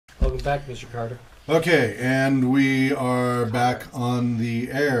Welcome back, Mr. Carter. Okay, and we are back on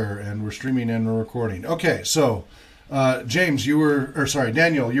the air, and we're streaming and we're recording. Okay, so James,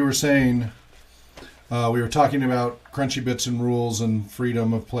 Daniel, you were saying we were talking about crunchy bits and rules and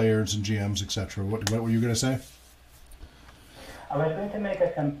freedom of players and GMs, etc. What were you going to say? I was going to make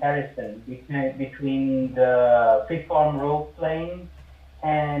a comparison between the freeform role-playing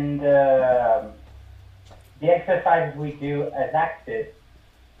and the exercises we do as actors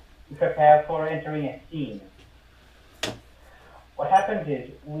to prepare for entering a scene. What happens is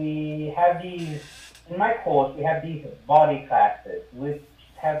we have these, in my course, we have these body classes which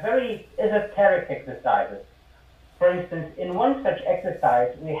have very esoteric exercises. For instance, in one such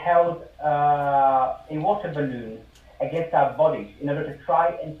exercise, we held a water balloon against our bodies in order to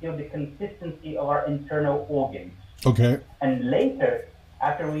try and feel the consistency of our internal organs. Okay. And later,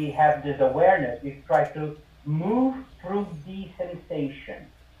 after we have this awareness, we try to move through the sensation.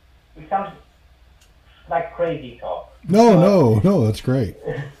 It sounds like crazy talk. No, that's great.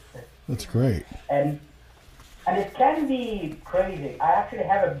 That's great. And it can be crazy. I actually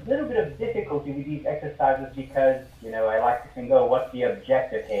have a little bit of difficulty with these exercises because, I like to think, oh, what's the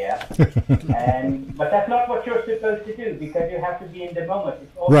objective here? But that's not what you're supposed to do because you have to be in the moment.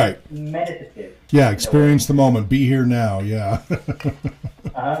 It's all right. Meditative. Yeah, experience the moment. Be here now, yeah.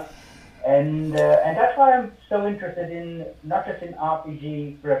 And that's why I'm so interested in not just in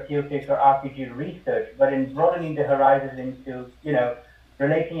RPG therapeutics or RPG research, but in broadening the horizons into,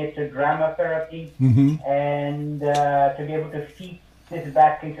 relating it to drama therapy and to be able to feed this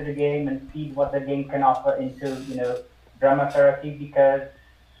back into the game and feed what the game can offer into, drama therapy because,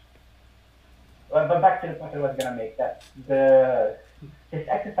 but back to the point I was going to make, that this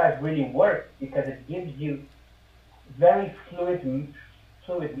exercise really works because it gives you very fluid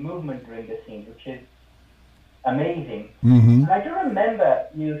movement during the scene, which is amazing. And I do remember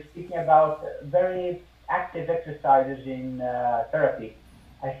you speaking about very active exercises in therapy.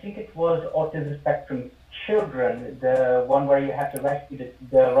 I think it was Autism Spectrum children, the one where you have to rescue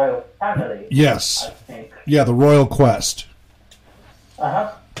the royal family. Yes. I think. Yeah, the Royal Quest.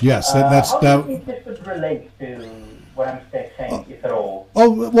 Yes, how do you think this would relate to what I'm saying, if at all?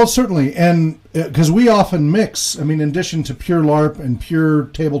 Oh, well, certainly. And because we often mix, in addition to pure LARP and pure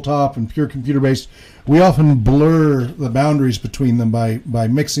tabletop and pure computer-based, we often blur the boundaries between them by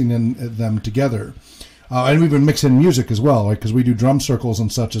mixing them together. And we've been mixing music as well, right? Because we do drum circles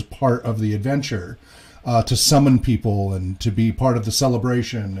and such as part of the adventure to summon people and to be part of the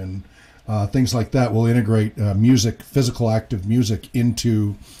celebration and things like that. We'll integrate music, physical active music,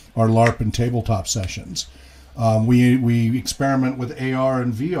 into our LARP and tabletop sessions. We experiment with AR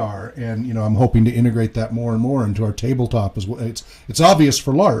and VR, and I'm hoping to integrate that more and more into our tabletop as well. It's obvious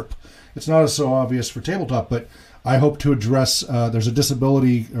for LARP. It's not so obvious for tabletop, but I hope to address there's a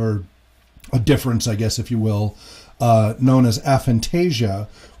disability or a difference, I guess, if you will, known as aphantasia,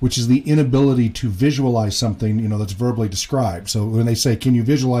 which is the inability to visualize something, that's verbally described. So when they say, can you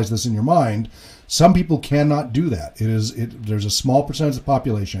visualize this in your mind? Some people cannot do that. There's a small percentage of the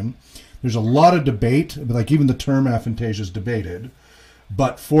population. There's a lot of debate, like even the term aphantasia is debated.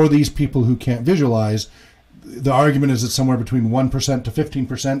 But for these people who can't visualize, the argument is it's somewhere between 1% to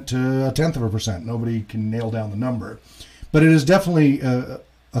 15% to 0.1%. Nobody can nail down the number. But it is definitely a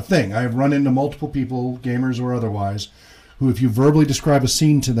thing. I have run into multiple people, gamers or otherwise, who if you verbally describe a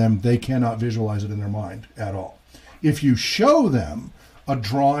scene to them, they cannot visualize it in their mind at all. If you show them a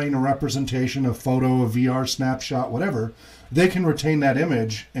drawing, a representation, a photo, a VR snapshot, whatever, they can retain that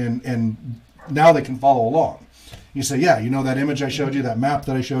image and now they can follow along. You say, yeah, that image I showed you, that map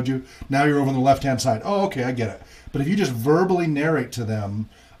that I showed you, now you're over on the left-hand side. Oh, okay, I get it. But if you just verbally narrate to them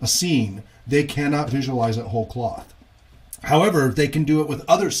a scene, they cannot visualize it whole cloth. However, they can do it with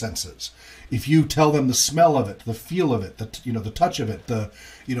other senses. If you tell them the smell of it, the feel of it, the touch of it, the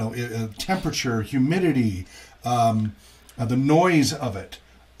temperature, humidity, the noise of it.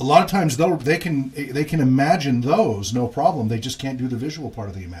 A lot of times, though, they can imagine those, no problem. They just can't do the visual part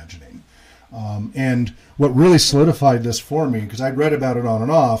of the imagining. And what really solidified this for me, because I'd read about it on and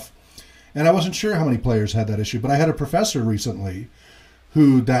off, and I wasn't sure how many players had that issue, but I had a professor recently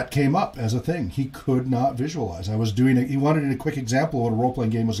who that came up as a thing. He could not visualize. He wanted a quick example of what a role-playing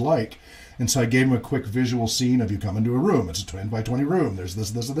game was like. And so I gave him a quick visual scene of you come into a room. It's a 20 by 20 room. There's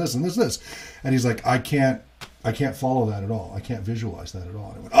this, and this. And he's like, I can't follow that at all. I can't visualize that at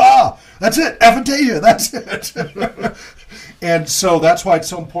all. And I went, that's it. Aphantasia, that's it. And so that's why it's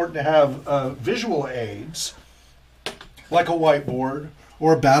so important to have visual aids, like a whiteboard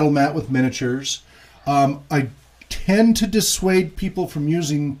or a battle mat with miniatures. I tend to dissuade people from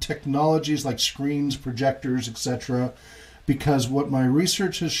using technologies like screens, projectors, etc., because what my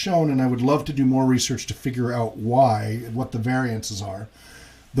research has shown, and I would love to do more research to figure out why, what the variances are,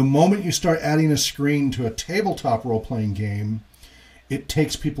 the moment you start adding a screen to a tabletop role-playing game, it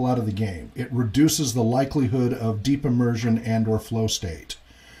takes people out of the game. It reduces the likelihood of deep immersion and or flow state.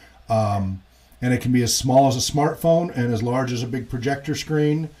 And it can be as small as a smartphone and as large as a big projector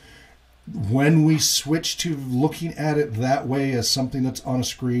screen. When we switch to looking at it that way as something that's on a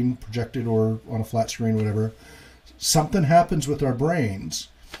screen, projected or on a flat screen, whatever, something happens with our brains.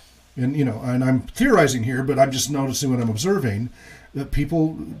 And, you know, and I'm theorizing here, but I'm just noticing what I'm observing, that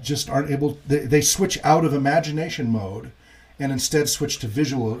people just aren't able, they switch out of imagination mode and instead switch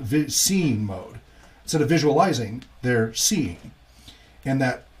to seeing mode. Instead of visualizing, they're seeing. And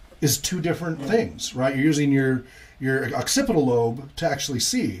that is two different things, right? You're using your occipital lobe to actually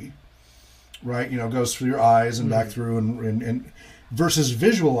see, right? You know, it goes through your eyes and back through, and versus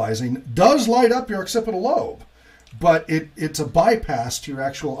visualizing does light up your occipital lobe, but it's a bypass to your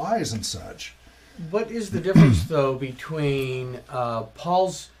actual eyes and such. What is the difference, though, between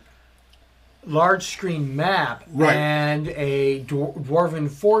Paul's large screen map and a Dwarven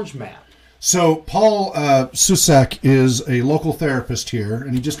Forge map? So Paul Susak is a local therapist here,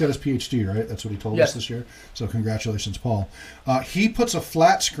 and he just got his PhD, right? That's what he told us this year. So congratulations, Paul. He puts a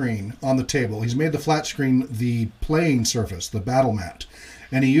flat screen on the table. He's made the flat screen the playing surface, the battle mat.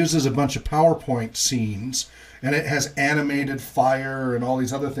 And he uses a bunch of PowerPoint scenes, and it has animated fire and all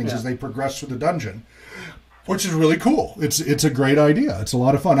these other things as they progress through the dungeon, which is really cool. It's a great idea. It's a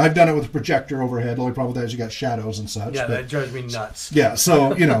lot of fun. I've done it with a projector overhead. The only problem with that is you got shadows and such. Yeah, that drives me nuts. Yeah,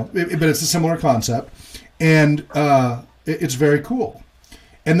 so, you know, but it's a similar concept. And it's very cool.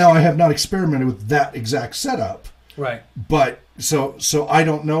 And now I have not experimented with that exact setup. Right. But, so I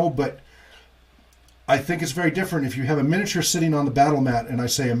don't know, but I think it's very different if you have a miniature sitting on the battle mat and I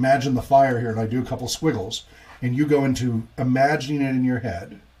say, imagine the fire here, and I do a couple squiggles, and you go into imagining it in your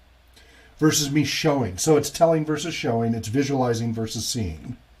head versus me showing. So it's telling versus showing, it's visualizing versus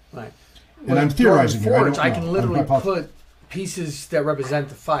seeing. Right. And I'm theorizing here. I can literally put pieces that represent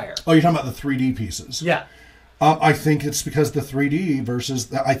the fire. Oh, you're talking about the 3D pieces? Yeah. I think it's because the 3D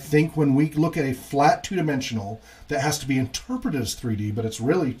versus... I think when we look at a flat two-dimensional that has to be interpreted as 3D, but it's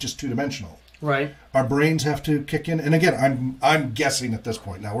really just two-dimensional. Right. Our brains have to kick in. And again, I'm guessing at this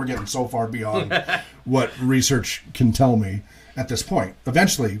point. Now, we're getting so far beyond what research can tell me at this point.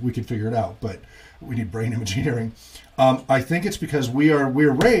 Eventually, we can figure it out, but we need brain engineering. I think it's because we're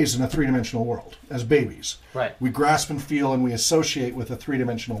raised in a three-dimensional world as babies. Right. We grasp and feel and we associate with a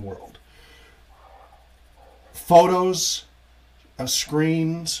three-dimensional world. Photos,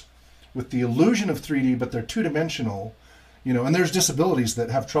 screens, with the illusion of 3D, but they're two-dimensional, you know, and there's disabilities that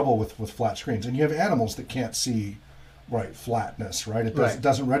have trouble with flat screens. And you have animals that can't see, flatness, right? It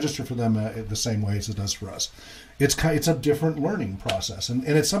doesn't register for them the same way as it does for us. It's a different learning process, and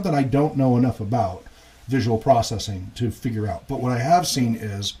it's something I don't know enough about visual processing to figure out. But what I have seen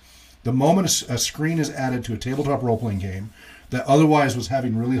is the moment a screen is added to a tabletop role-playing game that otherwise was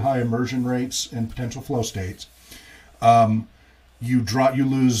having really high immersion rates and potential flow states, you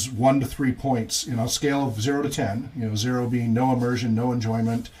lose 1 to 3 points, you know, scale of 0 to 10, you know, 0 being no immersion, no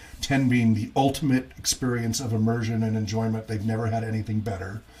enjoyment, 10 being the ultimate experience of immersion and enjoyment. They've never had anything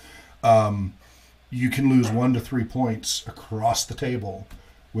better. You can lose 1 to 3 points across the table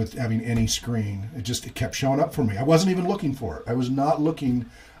with having any screen. It kept showing up for me. I wasn't even looking for it. I was not looking.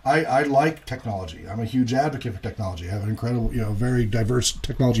 I like technology. I'm a huge advocate for technology. I have an incredible, you know, very diverse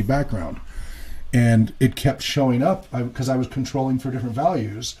technology background. And it kept showing up because I was controlling for different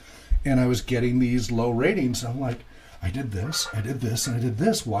values, and I was getting these low ratings. I'm like, I did this, and I did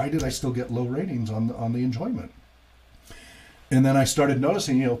this. Why did I still get low ratings on the enjoyment? And then I started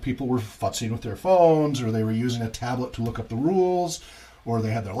noticing, you know, people were futzing with their phones, or they were using a tablet to look up the rules, or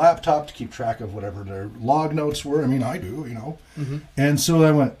they had their laptop to keep track of whatever their log notes were. I mean, I do, you know. Mm-hmm. And so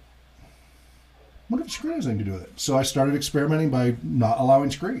I went, what if screen has anything to do with it? So I started experimenting by not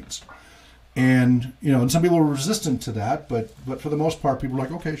allowing screens. And, you know, and some people were resistant to that, but for the most part, people were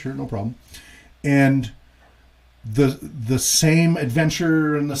like, okay, sure, no problem. And the same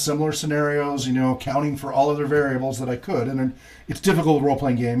adventure and the similar scenarios, you know, accounting for all other variables that I could. And it's difficult with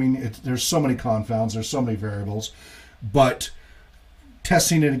role-playing gaming. There's so many confounds. There's so many variables. But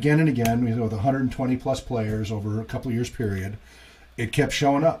testing it again and again, you know, with 120 plus players over a couple of years period, it kept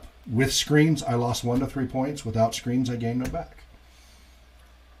showing up. With screens, I lost 1 to 3 points. Without screens, I gained them back.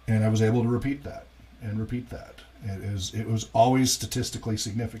 And I was able to repeat that and repeat that. It was always statistically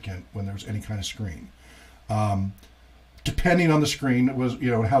significant when there was any kind of screen. Depending on the screen, it was,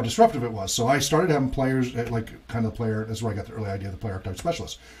 you know, how disruptive it was. So I started having players, like kind of the player, that's where I got the early idea of the player archetype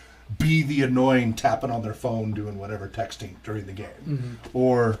specialist. be the annoying tapping on their phone doing whatever texting during the game.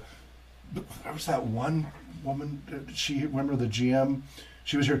 Or there was that one woman, she, remember the GM?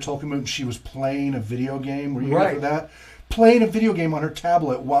 She was here at Tolkien and she was playing a video game. Were you here for that? Playing a video game on her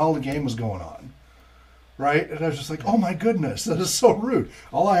tablet while the game was going on. Right? And I was just like, oh my goodness, that is so rude.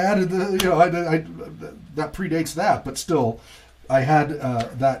 All I added, that predates that, but still, I had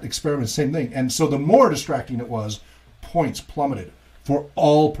that experiment, same thing. And so the more distracting it was, points plummeted for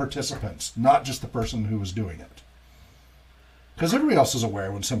all participants, not just the person who was doing it. Because everybody else is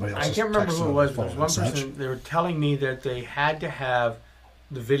aware when somebody else is texting. I can't remember who it was, but there was one such. person, they were telling me that they had to have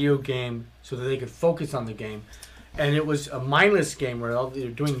the video game so that they could focus on the game. And it was a mindless game where they're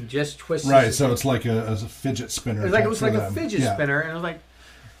doing just twists. Right, so it's like a fidget spinner. It was like a fidget spinner, and I was like,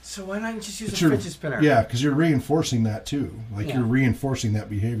 so why not just use a fidget spinner? Yeah, because you're reinforcing that too. You're reinforcing that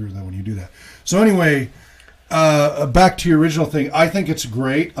behavior then when you do that. So anyway, back to your original thing. I think it's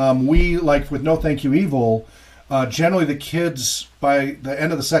great. We, like with No Thank You Evil, generally the kids by the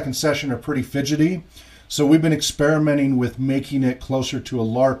end of the second session are pretty fidgety. So we've been experimenting with making it closer to a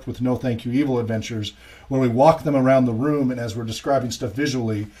LARP with No Thank You Evil adventures, where we walk them around the room, and as we're describing stuff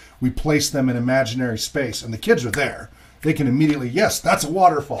visually, we place them in imaginary space, and the kids are there. They can immediately, yes, that's a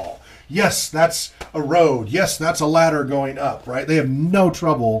waterfall. Yes, that's a road. Yes, that's a ladder going up, right? They have no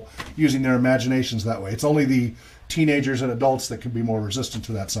trouble using their imaginations that way. It's only the teenagers and adults that can be more resistant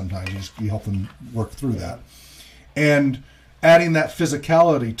to that sometimes. You help them work through that. And adding that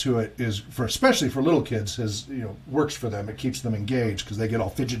physicality to it is, especially for little kids, works for them. It keeps them engaged because they get all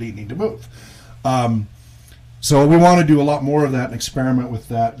fidgety and need to move. So we want to do a lot more of that and experiment with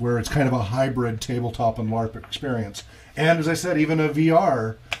that, where it's kind of a hybrid tabletop and LARP experience. And as I said, even a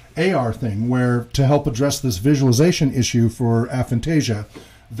VR, AR thing, where to help address this visualization issue for aphantasia,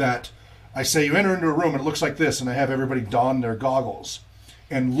 that I say you enter into a room and it looks like this, and I have everybody don their goggles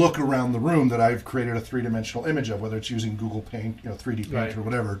and look around the room that I've created a three-dimensional image of, whether it's using Google Paint, 3D Paint or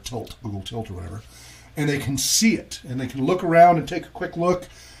whatever, Google Tilt or whatever. And they can see it, and they can look around and take a quick look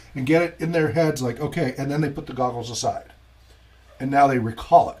and get it in their heads like, okay, and then they put the goggles aside. And now they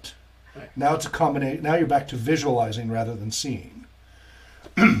recall it. Right. Now it's a combination. Now you're back to visualizing rather than seeing.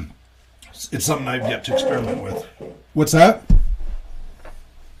 It's something I've yet to experiment with. What's that?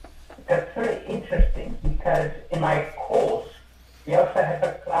 That's very interesting, because in my course, we also have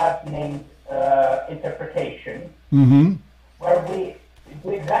a class named Interpretation, where we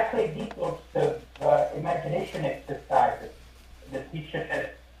do exactly these sorts of imagination exercises. The teacher says,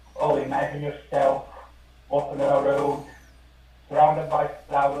 oh, imagine yourself walking on a road, surrounded by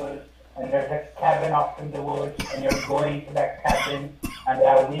flowers, and there's a cabin off in the woods, and you're going to that cabin, and there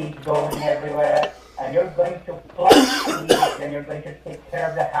are weeds going everywhere, and you're going to plant the weeds, and you're going to take care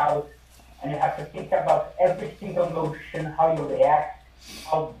of the house, and you have to think about every single motion, how you react,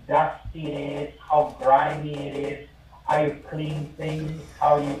 how dusty it is, how grimy it is, how you clean things,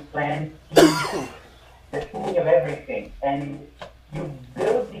 how you plant seeds, the feeling of everything. And you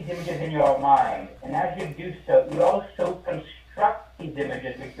build these images in your mind, and as you do so, you also construct these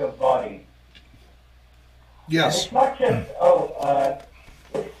images with your body. Yes. And it's not just,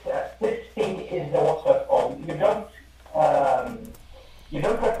 this thing is the waterfall. You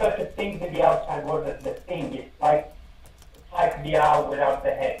don't refer to things in the outside world as the thing. It's like the owl without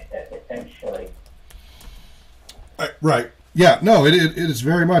the headset, essentially. Right. Yeah, no, it is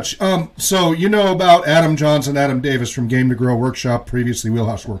very much. So you know about Adam Johns and Adam Davis from Game to Grow Workshop, previously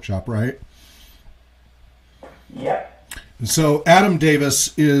Wheelhouse Workshop, right? Yep. So Adam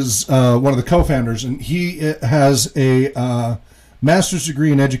Davis is one of the co-founders, and he has a master's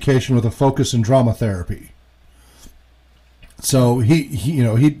degree in education with a focus in drama therapy. So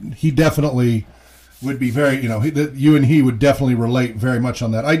he definitely would be very, you and he would definitely relate very much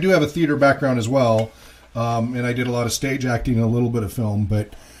on that. I do have a theater background as well. And I did a lot of stage acting and a little bit of film,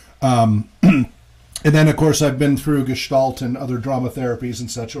 but and then of course I've been through Gestalt and other drama therapies and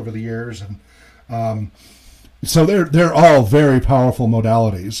such over the years, and so they're all very powerful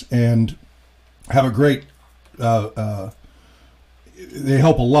modalities and have a great they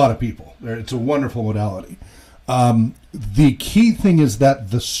help a lot of people. It's a wonderful modality. The key thing is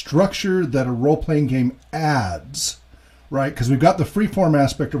that the structure that a role-playing game adds, right? Because we've got the freeform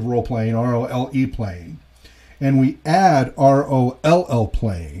aspect of role-playing, ROLE playing, and we add ROLL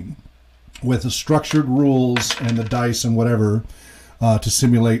playing with the structured rules and the dice and whatever to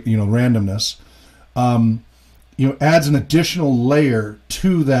simulate, randomness. Adds an additional layer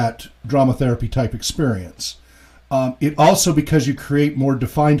to that drama therapy type experience. It also, because you create more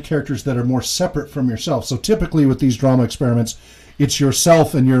defined characters that are more separate from yourself. So typically with these drama experiments, it's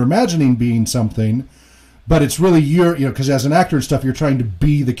yourself and you're imagining being something, but it's really because as an actor and stuff, you're trying to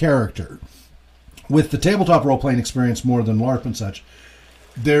be the character. With the tabletop role-playing experience more than LARP and such,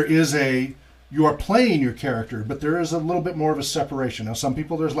 you are playing your character, but there is a little bit more of a separation. Now, some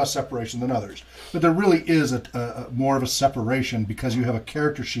people, there's less separation than others, but there really is a more of a separation because you have a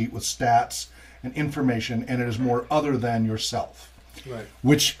character sheet with stats and information, and it is more other than yourself, right.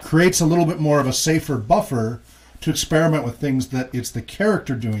 Which creates a little bit more of a safer buffer to experiment with things that it's the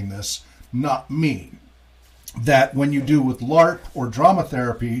character doing this, not me. That when you do with LARP or drama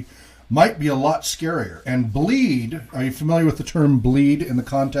therapy, might be a lot scarier. And bleed, are you familiar with the term bleed in the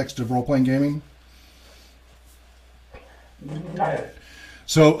context of role-playing gaming? No.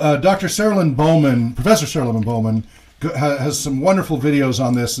 So Professor Sarah Lynn Bowman has some wonderful videos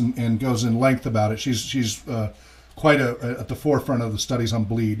on this and goes in length about it. She's quite at the forefront of the studies on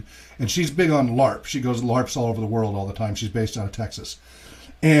bleed. And she's big on LARP. She goes to LARPs all over the world all the time. She's based out of Texas.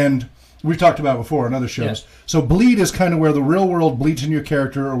 And we've talked about it before in other shows. Yes. So bleed is kind of where the real world bleeds in your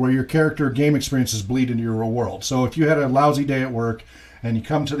character, or where your character game experiences bleed into your real world. So if you had a lousy day at work and you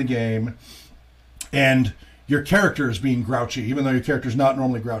come to the game and your character is being grouchy, even though your character is not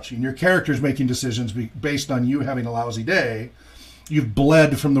normally grouchy, and your character is making decisions based on you having a lousy day, you've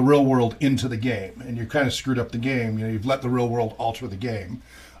bled from the real world into the game, and you've kind of screwed up the game. You've let the real world alter the game,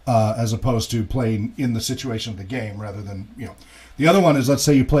 as opposed to playing in the situation of the game rather than, The other one is, let's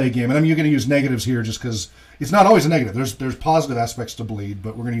say you play a game, and you're going to use negatives here just because it's not always a negative. There's positive aspects to bleed,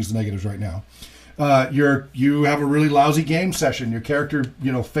 but we're going to use the negatives right now. You have a really lousy game session. Your character,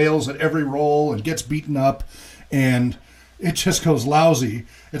 fails at every roll and gets beaten up, and it just goes lousy.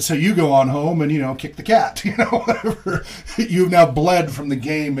 And so you go on home and, kick the cat, whatever. You've now bled from the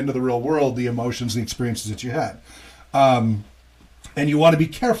game into the real world, the emotions, the experiences that you had. And you want to be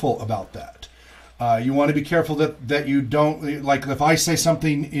careful about that. You want to be careful that you don't, like if I say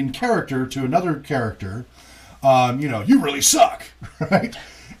something in character to another character, you really suck, right?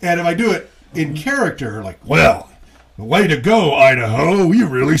 And if I do it in character, like, well, way to go, Idaho, you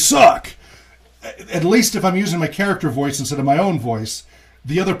really suck. At least if I'm using my character voice instead of my own voice,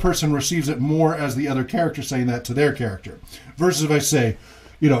 the other person receives it more as the other character saying that to their character. Versus if I say,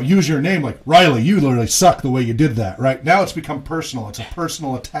 use your name, like, Riley, you literally suck the way you did that, right? Now it's become personal. It's a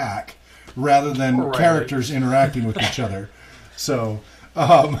personal attack rather than characters interacting with each other. So,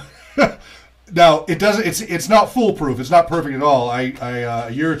 now it doesn't. It's not foolproof. It's not perfect at all. A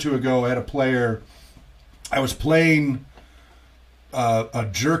year or two ago, I had a player. I was playing a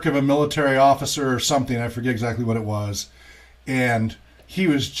jerk of a military officer or something. I forget exactly what it was, and he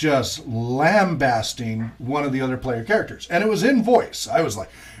was just lambasting one of the other player characters, and it was in voice. I was like,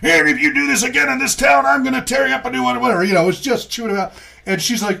 "Hey, if you do this again in this town, I'm going to tear you up and do whatever." It was just chewing about. And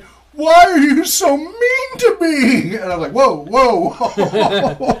she's like, "Why are you so mean to me?" And I'm like,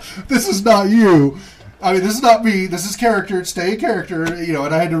 whoa, this is not you. I mean, this is not me. This is character. Stay character.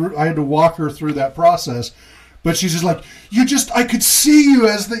 And I had to walk her through that process. But she's just like, I could see you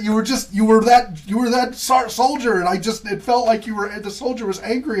as that you were that soldier, and it felt like the soldier was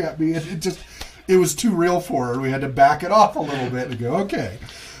angry at me, and it was too real for her. We had to back it off a little bit and go, okay.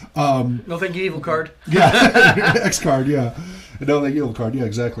 No thank you, evil card. Yeah, X card, yeah. No thank you, evil card, yeah,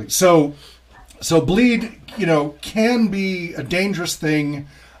 exactly. So bleed, can be a dangerous thing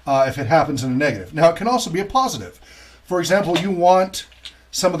if it happens in a negative. Now, it can also be a positive. For example, you want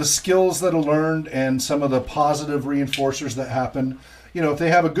some of the skills that are learned and some of the positive reinforcers that happen. If they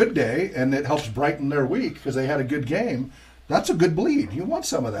have a good day and it helps brighten their week because they had a good game, that's a good bleed. You want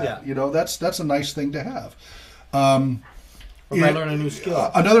some of that. Yeah. That's a nice thing to have. Or if I learn a new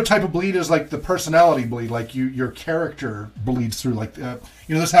skill. Another type of bleed is like the personality bleed, like your character bleeds through. Like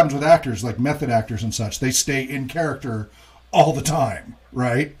this happens with actors, like method actors and such. They stay in character all the time,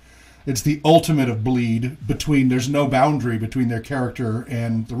 right? It's the ultimate of bleed there's no boundary between their character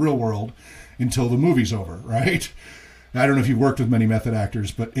and the real world until the movie's over, right? I don't know if you've worked with many method actors,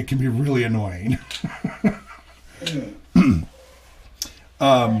 but it can be really annoying. I think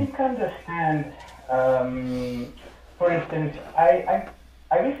I understand. For instance, I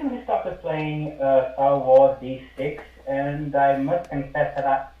recently started playing Star Wars D6, and I must confess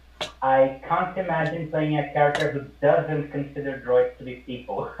that I can't imagine playing a character who doesn't consider droids to be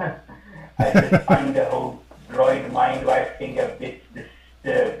people. I just find the whole droid mind-wipe thing a bit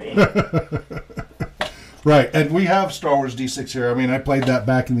disturbing. Right, and we have Star Wars D6 here. I mean, I played that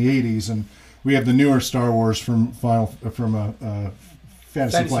back in the 80s, and we have the newer Star Wars from Fantasy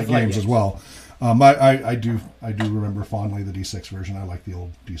Flight games as well. I do remember fondly the D6 version. I like the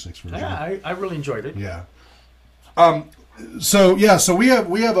old D6 version. Yeah, I really enjoyed it. Yeah. So we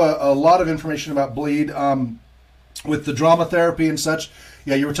have a lot of information about bleed with the drama therapy and such.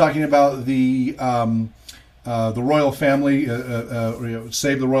 Yeah, you were talking about the the royal family,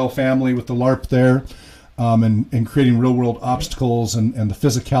 save the royal family with the LARP there, and creating real world obstacles and the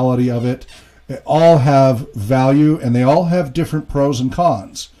physicality of it. They all have value, and they all have different pros and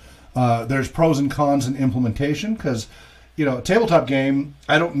cons. There's pros and cons in implementation because, a tabletop game,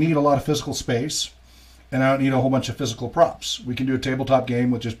 I don't need a lot of physical space, and I don't need a whole bunch of physical props. We can do a tabletop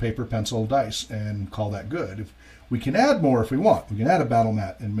game with just paper, pencil, dice, and call that good. We can add more if we want. We can add a battle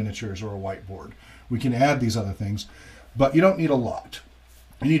mat and miniatures or a whiteboard. We can add these other things, but you don't need a lot.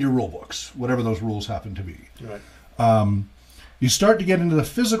 You need your rule books, whatever those rules happen to be. Right. You start to get into the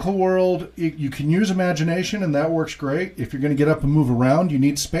physical world. You can use imagination, and that works great. If you're going to get up and move around, you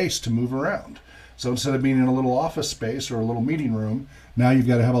need space to move around. So instead of being in a little office space or a little meeting room, now you've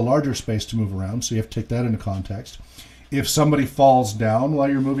got to have a larger space to move around, so you have to take that into context. If somebody falls down while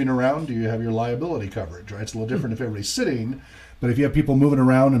you're moving around, do you have your liability coverage, right? It's a little different if everybody's sitting, but if you have people moving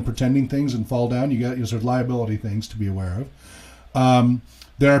around and pretending things and fall down, you got sort of liability things to be aware of.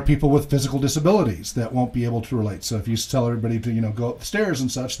 There are people with physical disabilities that won't be able to relate. So if you tell everybody to, go up the stairs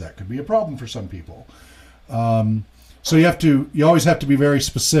and such, that could be a problem for some people. So you always have to be very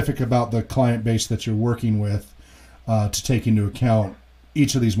specific about the client base that you're working with to take into account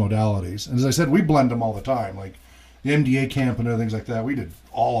each of these modalities. And as I said, we blend them all the time. Like the MDA camp and other things like that, we did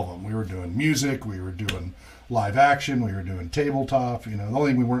all of them. We were doing music, we were doing live action, we were doing tabletop. The only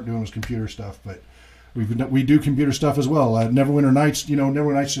thing we weren't doing was computer stuff, but we do computer stuff as well. Neverwinter Nights,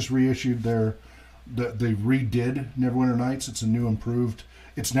 Neverwinter Nights just reissued they redid Neverwinter Nights. It's a new improved,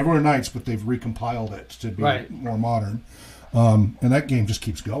 it's Neverwinter Nights, but they've recompiled it to be more modern. And that game just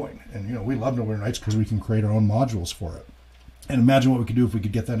keeps going. And, we love Neverwinter Nights because we can create our own modules for it. And imagine what we could do if we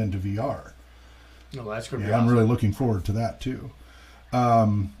could get that into VR. No, that's going to be awesome. I'm really looking forward to that too.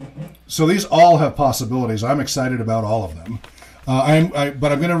 So these all have possibilities. I'm excited about all of them.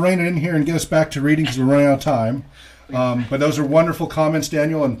 But I'm going to rein it in here and get us back to reading because we're running out of time. But those are wonderful comments,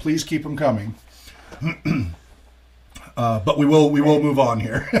 Daniel, and please keep them coming. But we will move on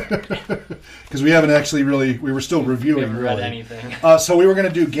here because we haven't actually we were still reviewing. We haven't read anything. So we were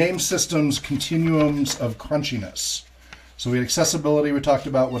going to do game systems continuums of crunchiness. So we had accessibility. We talked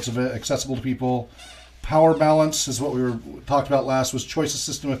about what's accessible to people. Power balance is what we talked about last. Was choice of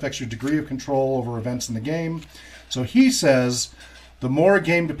system affects your degree of control over events in the game. So he says, the more a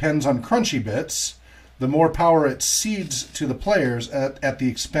game depends on crunchy bits, the more power it cedes to the players at the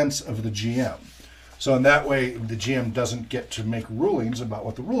expense of the GM. So in that way, the GM doesn't get to make rulings about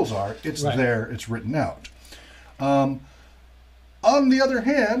what the rules are. It's there, it's written out. On the other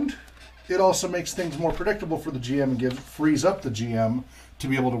hand, it also makes things more predictable for the GM and frees up the GM to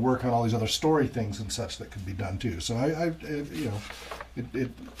be able to work on all these other story things and such that could be done too. So I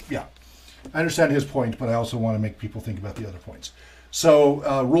understand his point, but I also want to make people think about the other points.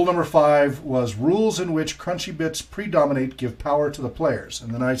 So rule number 5 was rules in which crunchy bits predominate give power to the players.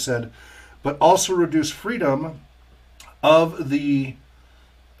 And then I said, but also reduce freedom of the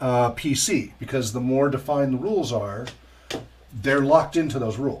PC, because the more defined the rules are, they're locked into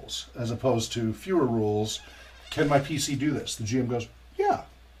those rules, as opposed to fewer rules. Can my PC do this? The GM goes, yeah,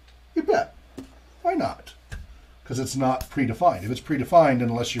 you bet. Why not? Because it's not predefined. If it's predefined,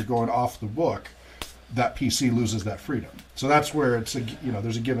 unless you're going off the book, that PC loses that freedom. So that's where it's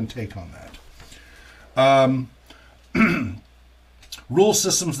there's a give and take on that. Rule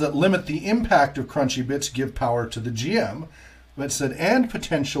systems that limit the impact of crunchy bits give power to the GM. But it said, and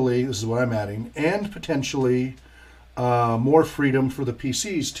potentially, this is what I'm adding, and potentially more freedom for the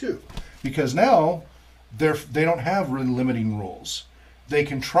PCs too, because now they don't have really limiting rules. They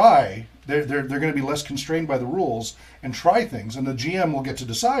can try. They're going to be less constrained by the rules and try things, and the GM will get to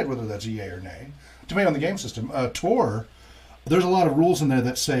decide whether that's a yay or nay, depending on the game system. Tor, there's a lot of rules in there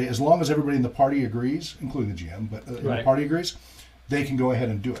that say as long as everybody in the party agrees, including the GM, but the party agrees, they can go ahead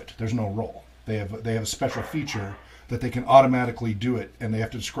and do it. There's no roll. They have a special feature that they can automatically do it, and they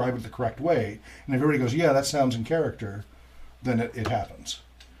have to describe it the correct way. And if everybody goes, yeah, that sounds in character, then it happens.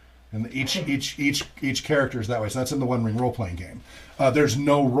 And each character is that way. So that's in the One Ring role-playing game. There's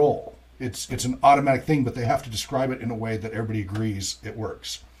no roll. It's an automatic thing, but they have to describe it in a way that everybody agrees it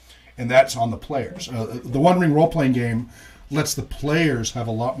works. And that's on the players. The One Ring role-playing game lets the players have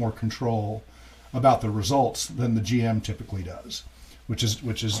a lot more control about the results than the GM typically does, which is.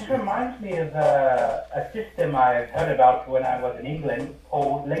 It reminds me of a system I've heard about when I was in England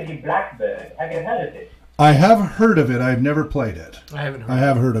called Lady Blackbird. Have you heard of it? I have heard of it. I've never played it. I haven't heard I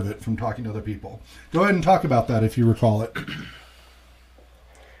have heard of it from talking to other people. Go ahead and talk about that if you recall it.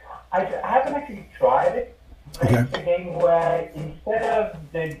 I haven't actually tried it. Okay. It's a game where instead of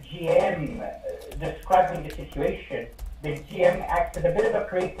the GM describing the situation, the GM acts as a bit of a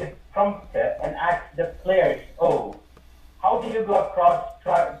creative prompter and asks the players, oh, how do you go across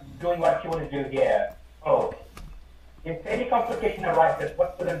doing what you want to do here? Oh, if any complication arises,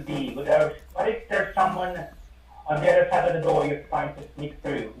 what would it be? What if there's someone on the other side of the door you're trying to sneak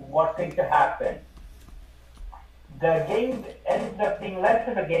through? What's going to happen? The game ends up being less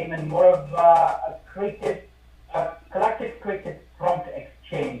of a game and more of a collective creative prompt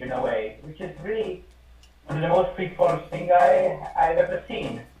exchange in a way, which is really one of the most free-form thing I've ever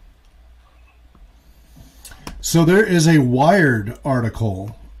seen. So there is a Wired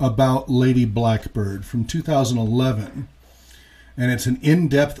article about Lady Blackbird from 2011, and it's an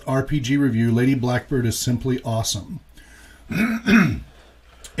in-depth RPG review. Lady Blackbird is simply awesome.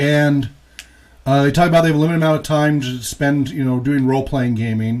 And they talk about they have a limited amount of time to spend, doing role-playing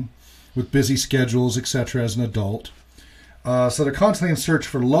gaming with busy schedules, etc. as an adult. So they're constantly in search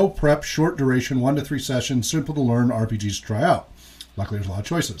for low prep, short duration, 1 to 3 sessions, simple to learn RPGs to try out. Luckily, there's a lot of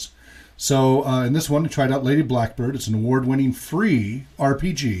choices. So in this one, I tried out Lady Blackbird. It's an award-winning free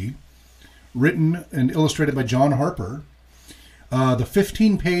RPG, written and illustrated by John Harper. The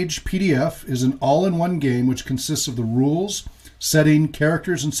 15-page PDF is an all-in-one game which consists of the rules, setting,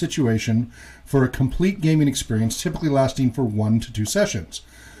 characters, and situation for a complete gaming experience, typically lasting for 1 to 2 sessions.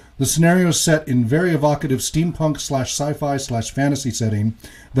 The scenario is set in very evocative steampunk/sci-fi/fantasy setting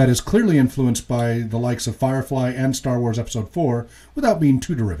that is clearly influenced by the likes of Firefly and Star Wars Episode 4 without being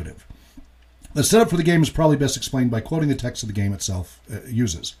too derivative. The setup for the game is probably best explained by quoting the text of the game itself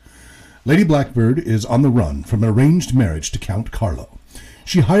uses. Lady Blackbird is on the run from an arranged marriage to Count Carlo.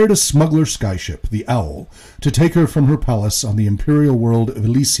 She hired a smuggler skyship, the Owl, to take her from her palace on the imperial world of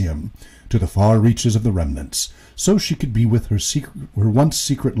Elysium to the far reaches of the Remnants, so she could be with her once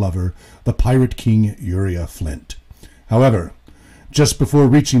secret lover, the pirate king Uriah Flint. However, just before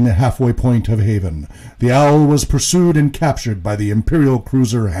reaching the halfway point of haven, the Owl was pursued and captured by the imperial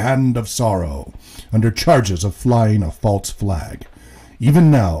cruiser Hand of Sorrow, under charges of flying a false flag. Even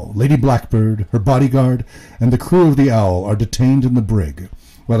now, Lady Blackbird, her bodyguard, and the crew of the Owl are detained in the brig,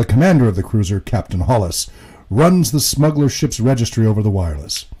 while the commander of the cruiser, Captain Hollis, runs the smuggler ship's registry over the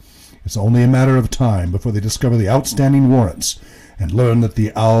wireless. It's only a matter of time before they discover the outstanding warrants and learn that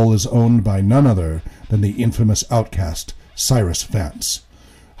the Owl is owned by none other than the infamous outcast, Cyrus Vance.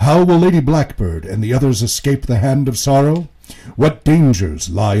 How will Lady Blackbird and the others escape the Hand of Sorrow? What dangers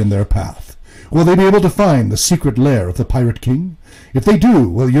lie in their path? Will they be able to find the secret lair of the Pirate King? If they do,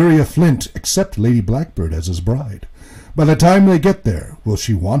 will Uriah Flint accept Lady Blackbird as his bride? By the time they get there, will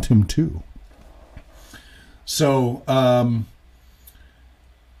she want him too? So,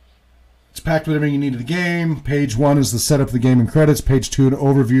 it's packed with everything you need of the game. Page 1 is the setup of the game and credits. Page 2, an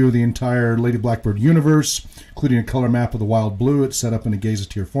overview of the entire Lady Blackbird universe, including a color map of the Wild Blue. It's set up in a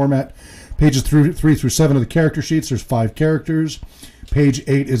gazetteer format. Pages 3 through 7 are the character sheets. There's 5 characters. Page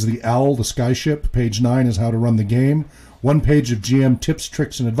 8 is the Owl, the skyship. Page 9 is how to run the game. 1 page of GM tips,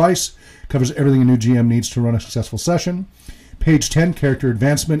 tricks, and advice. Covers everything a new GM needs to run a successful session. Page 10, character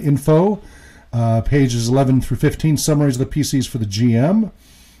advancement info. Pages 11 through 15, summaries of the PCs for the GM.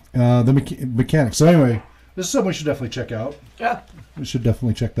 The mechanics. So anyway, this is something we should definitely check out. Yeah. We should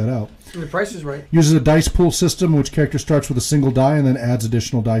definitely check that out. And the price is right. Uses a dice pool system, which character starts with a single die and then adds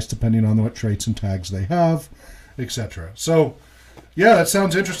additional dice depending on what traits and tags they have, etc. So, yeah, that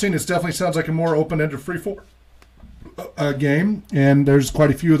sounds interesting. It definitely sounds like a more open-ended freeform game, and there's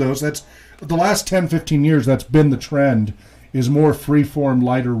quite a few of those. That's the last 10, 15 years. That's been the trend. Is more freeform,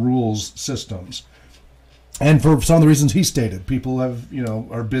 lighter rules systems. And for some of the reasons he stated, people have,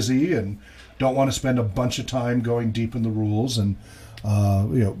 are busy and don't want to spend a bunch of time going deep in the rules, and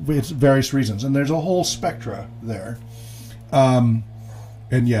it's various reasons. And there's a whole spectra there. And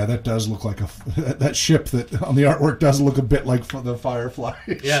yeah, that does look like that ship that on the artwork does look a bit like the Firefly.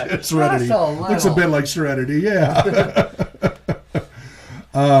 Yeah, Serenity. Looks a bit like Serenity. Yeah.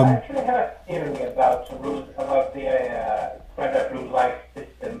 I actually have a theory about the spread rule life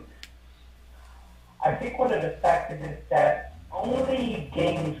system. I think one of the factors is that only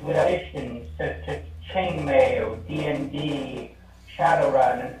games with additions such as Chainmail, D&D,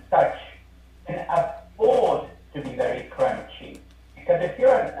 Shadowrun, and such can afford to be very crunchy. Because if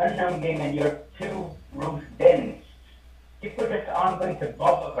you're an unknown game and you're too rules dense, people just aren't going to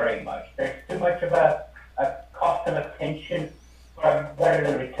bother very much. There's too much of a cost of attention for a very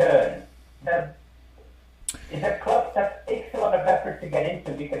little return. It's a club that takes a lot of effort to get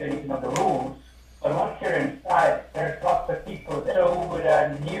into because they need to know the rules. But once you're inside, there's lots of people that go with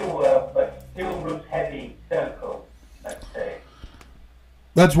a newer but still rules-heavy circle, let's say.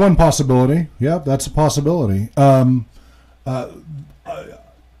 That's one possibility. Yeah, that's a possibility.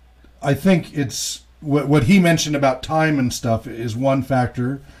 I think it's what he mentioned about time and stuff is one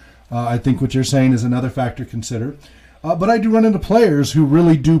factor. I think what you're saying is another factor to consider. But I do run into players who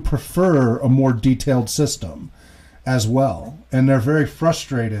really do prefer a more detailed system as well. And they're very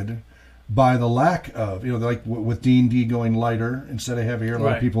frustrated by the lack of, like with D&D going lighter instead of heavier. A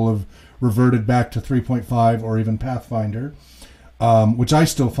lot of people have reverted back to 3.5 or even Pathfinder, which I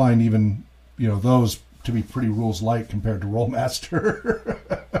still find even, those to be pretty rules light compared to Rollmaster.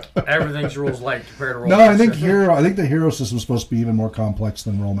 Everything's rules light compared to Rollmaster. No, I think the hero system is supposed to be even more complex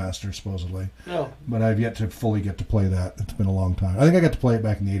than Rollmaster, supposedly. No. But I've yet to fully get to play that. It's been a long time. I think I got to play it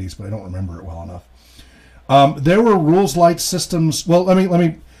back in the 80s, but I don't remember it well enough. There were rules light systems. Well, let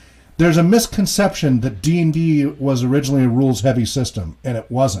me. There's a misconception that D&D was originally a rules heavy system, and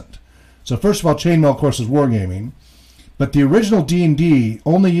it wasn't. So first of all, Chainmail, of course, is wargaming. But the original D&D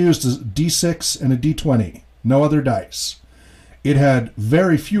only used a D6 and a D20, no other dice. It had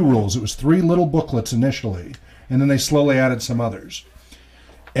very few rules. It was 3 little booklets initially, and then they slowly added some others.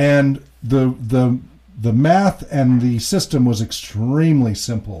 And the math and the system was extremely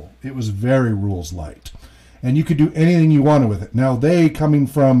simple. It was very rules light. And you could do anything you wanted with it. Now, they, coming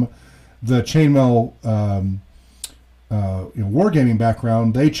from the Chainmail wargaming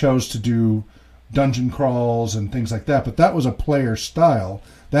background, they chose to do dungeon crawls and things like that, but that was a player style.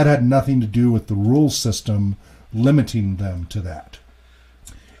 That had nothing to do with the rules system limiting them to that.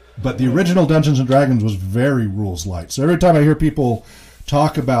 But the original Dungeons and Dragons was very rules light. So every time I hear people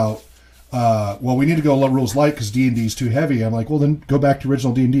talk about, well, we need to go rules light because D&D is too heavy, I'm like, well, then go back to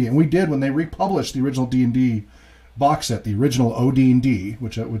original D&D. And we did when they republished the original D&D box set, the original OD&D,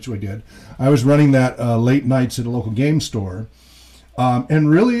 which we did. I was running that late nights at a local game store and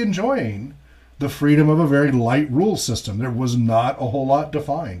really enjoying the freedom of a very light rule system. There was not a whole lot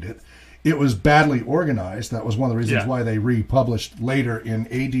defined. It was badly organized. That was one of the reasons why they republished later in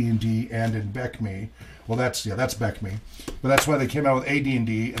AD&D and in BECME. Well, that's BECME. But that's why they came out with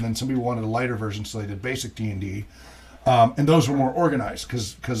AD&D, and then some people wanted a lighter version, so they did basic D&D. And those were more organized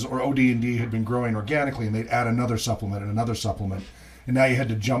because OD&D had been growing organically, and they'd add another supplement and another supplement. And now you had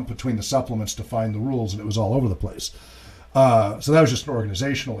to jump between the supplements to find the rules, and it was all over the place. So that was just an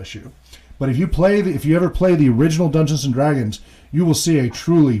organizational issue. But if you ever play the original Dungeons and Dragons, you will see a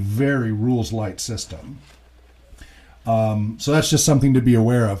truly very rules light system. So that's just something to be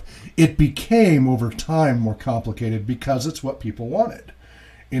aware of. It became over time more complicated because it's what people wanted.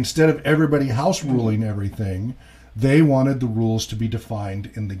 Instead of everybody house ruling everything, they wanted the rules to be defined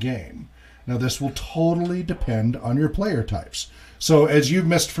in the game. Now this will totally depend on your player types. So as you've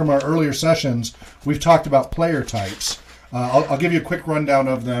missed from our earlier sessions, we've talked about player types. I'll give you a quick rundown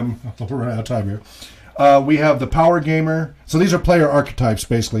of them. We're running out of time here. We have the power gamer. So these are player archetypes,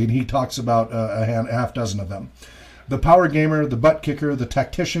 basically, and he talks about a half dozen of them. The power gamer, the butt kicker, the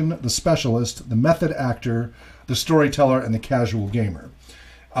tactician, the specialist, the method actor, the storyteller, and the casual gamer.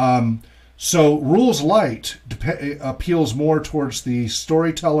 So rules light appeals more towards the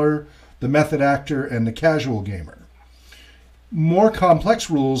storyteller, the method actor, and the casual gamer. More complex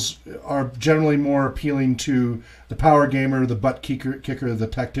rules are generally more appealing to the power gamer, the butt kicker, the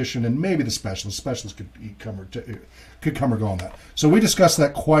tactician, and maybe the specialist. Specialist could come or go on that. So we discussed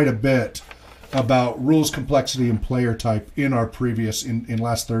that quite a bit about rules complexity and player type in our previous, in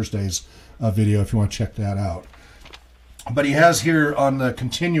last Thursday's video, if you want to check that out. But he has here on the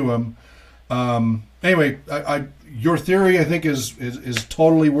continuum. Anyway, your theory, I think, is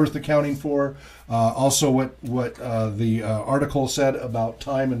totally worth accounting for. Also, what the article said about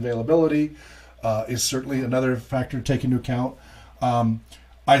time and availability is certainly another factor to take into account.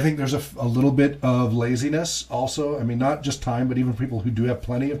 I think there's a little bit of laziness also. I mean, not just time, but even people who do have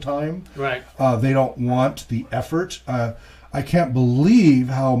plenty of time. Right. They don't want the effort. I can't believe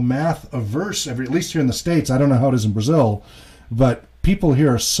how math averse, at least here in the States, I don't know how it is in Brazil, but people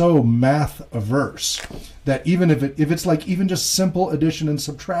here are so math averse that even if it's like even just simple addition and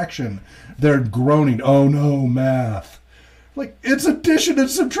subtraction, they're groaning, oh no, math. Like, it's addition and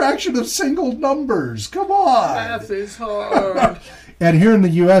subtraction of single numbers. Come on. Math is hard. And here in the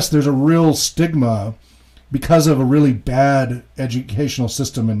U.S., there's a real stigma because of a really bad educational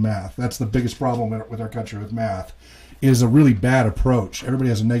system in math. That's the biggest problem with our country with math, is a really bad approach. Everybody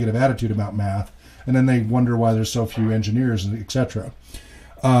has a negative attitude about math, and then they wonder why there's so few engineers, etc.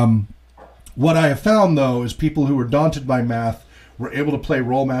 What I have found, though, is people who were daunted by math were able to play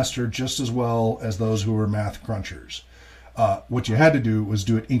Rollmaster just as well as those who were math crunchers. What you had to do was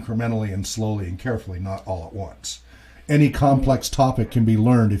do it incrementally and slowly and carefully, not all at once. Any complex topic can be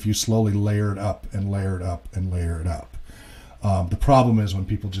learned if you slowly layer it up and layer it up and layer it up. The problem is when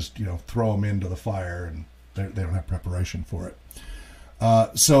people just throw them into the fire and they don't have preparation for it.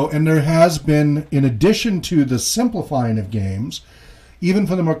 And there has been, in addition to the simplifying of games, even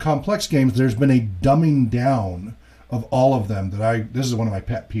for the more complex games, there's been a dumbing down of all of them this is one of my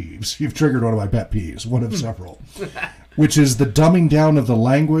pet peeves. You've triggered one of my pet peeves, one of several, which is the dumbing down of the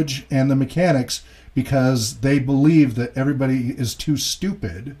language and the mechanics, because they believe that everybody is too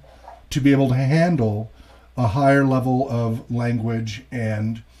stupid to be able to handle a higher level of language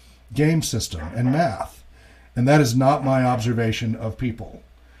and game system and math. And that is not my observation of people.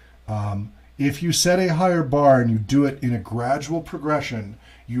 If you set a higher bar and you do it in a gradual progression,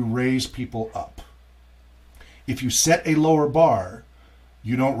 you raise people up. If you set a lower bar,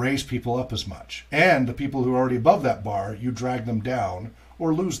 you don't raise people up as much. And the people who are already above that bar, you drag them down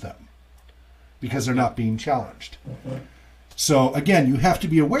or lose them because they're not being challenged. So again, you have to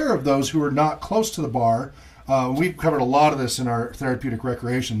be aware of those who are not close to the bar. We've covered a lot of this in our therapeutic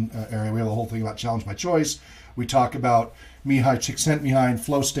recreation area. We have a whole thing about challenge by choice. We talk about Mihai, Csikszentmihalyi, and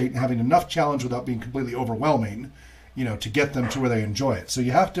flow state and having enough challenge without being completely overwhelming, to get them to where they enjoy it. So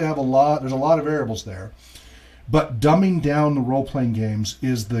you have to have there's a lot of variables there. But dumbing down the role-playing games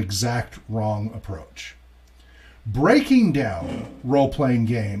is the exact wrong approach. Breaking down role-playing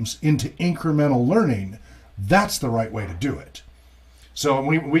games into incremental learning, that's the right way to do it. So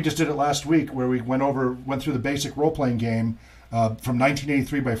we just did it last week, where we went through the basic role-playing game from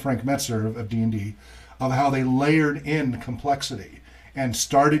 1983 by Frank Metzer of D&D, of how they layered in complexity and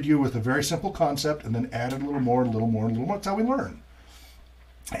started you with a very simple concept and then added a little more, a little more, a little more. That's how we learn.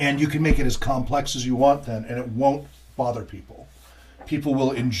 And you can make it as complex as you want then, and it won't bother people. People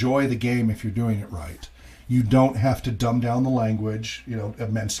will enjoy the game if you're doing it right. You don't have to dumb down the language,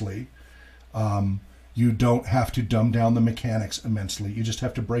 immensely. You don't have to dumb down the mechanics immensely. You just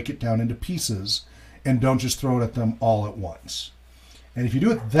have to break it down into pieces and don't just throw it at them all at once. And if you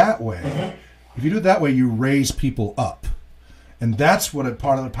do it that way, you raise people up. And that's what a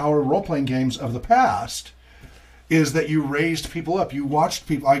part of the power of role-playing games of the past is, that you raised people up. You watched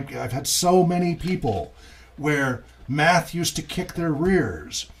people. I've had so many people where math used to kick their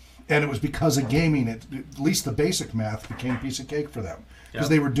rears, and it was because of gaming. At least the basic math became a piece of cake for them, because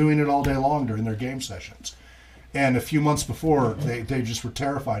they were doing it all day long during their game sessions. And a few months before, they just were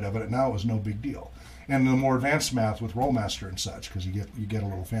terrified of it, and now it was no big deal. And the more advanced math with Rollmaster and such, because you get a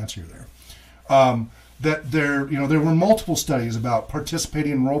little fancier there. There were multiple studies about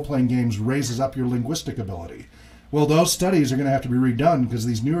participating in role-playing games raises up your linguistic ability. Well, those studies are going to have to be redone, because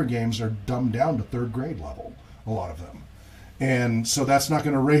these newer games are dumbed down to third grade level, a lot of them. And so that's not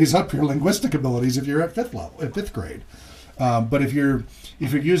going to raise up your linguistic abilities if you're at fifth grade. But if you're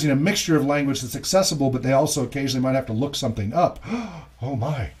using a mixture of language that's accessible, but they also occasionally might have to look something up. Oh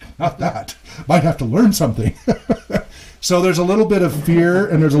my, not that. Might have to learn something. So there's a little bit of fear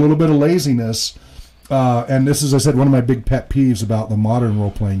and there's a little bit of laziness. And this is, as I said, one of my big pet peeves about the modern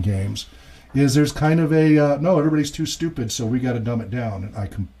role-playing games. Is there's kind of a, no, everybody's too stupid, so we got to dumb it down. And I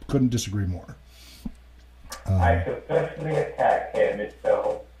couldn't disagree more. I feel personally attacked here, Mr.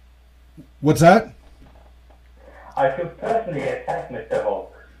 Hulk. What's that? I feel personally attacked, Mr.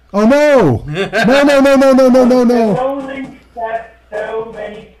 Hulk. Oh, no! No. There's only so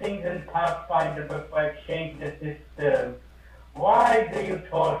many things in Pathfinder before I change the system. Why do you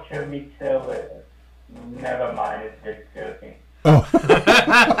torture me so? Never mind, it's just joking. Oh,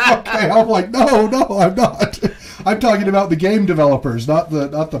 okay. I'm like, no, I'm not. I'm talking about the game developers, not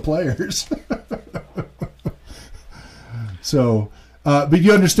the players. So, but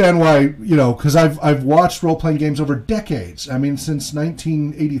you understand why, because I've watched role-playing games over decades. I mean, since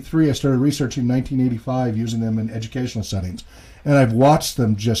 1983, I started researching 1985, using them in educational settings, and I've watched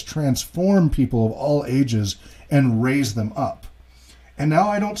them just transform people of all ages and raise them up. And now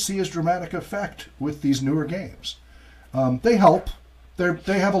I don't see as dramatic effect with these newer games. They help.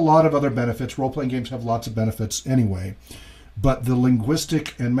 They have a lot of other benefits. Role-playing games have lots of benefits anyway. But the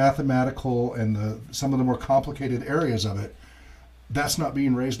linguistic and mathematical and some of the more complicated areas of it, that's not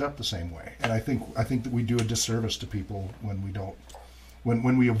being raised up the same way. And I think that we do a disservice to people when we don't,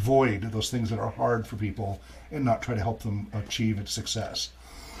 when we avoid those things that are hard for people and not try to help them achieve its success.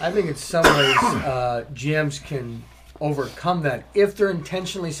 I think in some ways GMs can overcome that if they're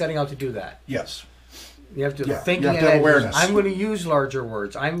intentionally setting out to do that. Yes. You have to think ahead. Have awareness. I'm going to use larger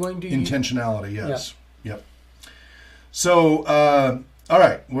words. I'm going to intentionality. Yes. Yep. So, all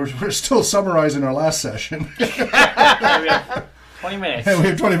right, we're still summarizing our last session. We have 20 minutes. And we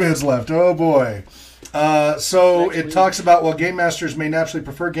have 20 minutes left. Oh boy. So it talks about, well, game masters may naturally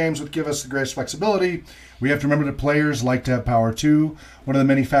prefer games which give us the greatest flexibility. We have to remember that players like to have power too. One of the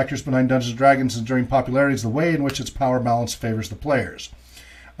many factors behind Dungeons & Dragons' enduring popularity is the way in which its power balance favors the players.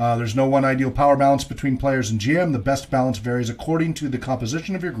 There's no one ideal power balance between players and GM. The best balance varies according to the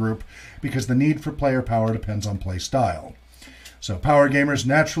composition of your group because the need for player power depends on play style. So power gamers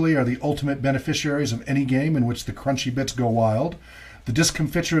naturally are the ultimate beneficiaries of any game in which the crunchy bits go wild. The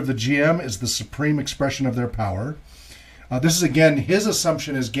discomfiture of the GM is the supreme expression of their power. This is, again, his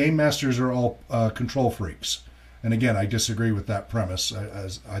assumption is game masters are all control freaks. And again, I disagree with that premise,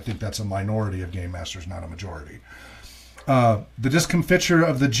 as I think that's a minority of game masters, not a majority. The discomfiture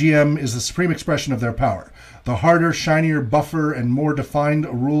of the GM is the supreme expression of their power. The harder, shinier, buffer, and more defined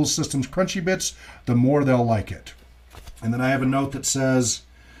a rules system's crunchy bits, the more they'll like it. And then I have a note that says,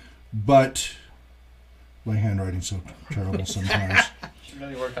 but my handwriting's so terrible sometimes. Should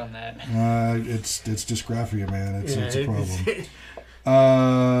really work on that. It's dysgraphia, man. It's a problem.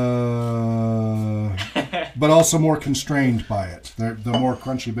 But also more constrained by it. The more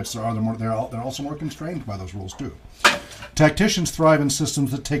crunchy bits there are, they're also more constrained by those rules too. Tacticians thrive in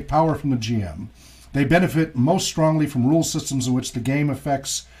systems that take power from the GM. They benefit most strongly from rule systems in which the game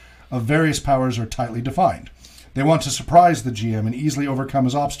effects of various powers are tightly defined. They want to surprise the GM and easily overcome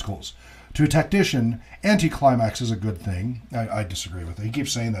his obstacles. To a tactician, anticlimax is a good thing. I disagree with it. He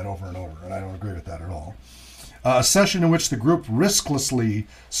keeps saying that over and over, and I don't agree with that at all. A session in which the group risklessly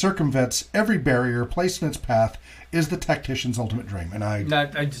circumvents every barrier placed in its path is the tactician's ultimate dream. And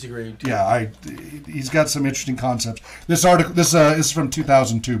I disagree too. Yeah, he's got some interesting concepts. This article, this is from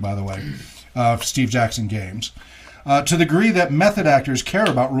 2002, by the way, Steve Jackson Games. To the degree that method actors care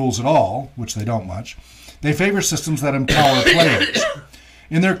about rules at all, which they don't much, they favor systems that empower players.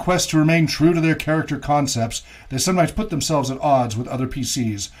 In their quest to remain true to their character concepts, they sometimes put themselves at odds with other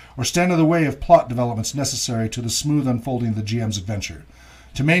PCs or stand in the way of plot developments necessary to the smooth unfolding of the GM's adventure.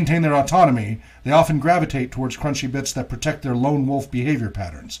 To maintain their autonomy, they often gravitate towards crunchy bits that protect their lone wolf behavior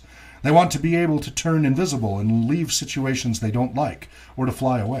patterns. They want to be able to turn invisible and leave situations they don't like, or to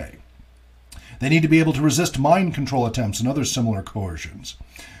fly away. They need to be able to resist mind control attempts and other similar coercions.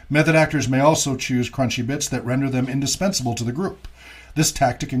 Method actors may also choose crunchy bits that render them indispensable to the group. This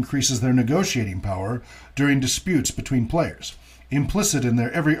tactic increases their negotiating power during disputes between players. Implicit in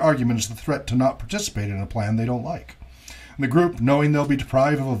their every argument is the threat to not participate in a plan they don't like. The group, knowing they'll be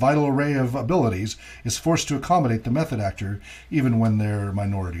deprived of a vital array of abilities, is forced to accommodate the method actor, even when they're a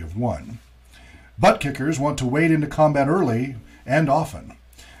minority of one. Butt kickers want to wade into combat early and often.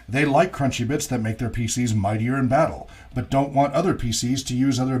 They like crunchy bits that make their PCs mightier in battle, but don't want other PCs to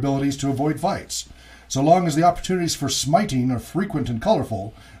use other abilities to avoid fights. So long as the opportunities for smiting are frequent and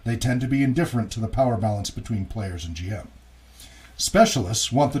colorful, they tend to be indifferent to the power balance between players and GM.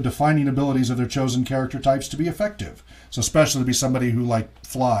 Specialists want the defining abilities of their chosen character types to be effective. So special to be somebody who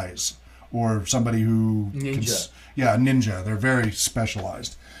flies, or somebody who ninja. They're very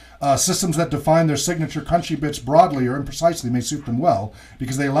specialized. Systems that define their signature crunchy bits broadly or imprecisely may suit them well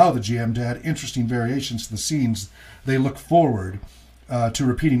because they allow the GM to add interesting variations to the scenes they look forward to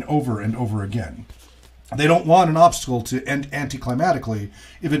repeating over and over again. They don't want an obstacle to end anticlimatically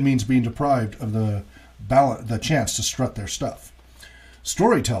if it means being deprived of the chance to strut their stuff.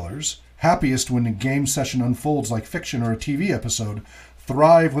 Storytellers, happiest when a game session unfolds like fiction or a TV episode,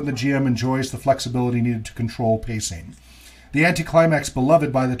 thrive when the GM enjoys the flexibility needed to control pacing. The anticlimax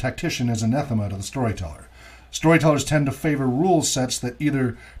beloved by the tactician is anathema to the storyteller. Storytellers tend to favor rule sets that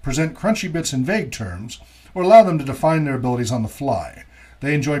either present crunchy bits in vague terms or allow them to define their abilities on the fly.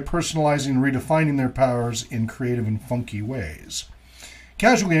 They enjoy personalizing and redefining their powers in creative and funky ways.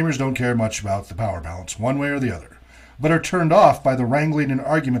 Casual gamers don't care much about the power balance, one way or the other, but are turned off by the wrangling and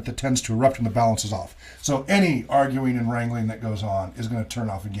argument that tends to erupt when the balance is off. So any arguing and wrangling that goes on is going to turn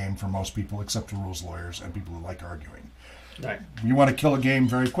off a game for most people, except for rules lawyers and people who like arguing. Right. You want to kill a game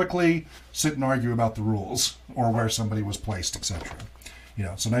very quickly, sit and argue about the rules or where somebody was placed, etc.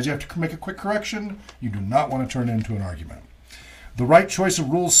 Sometimes you have to make a quick correction. You do not want to turn it into an argument. The right choice of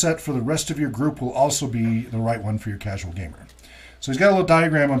rules set for the rest of your group will also be the right one for your casual gamer. So he's got a little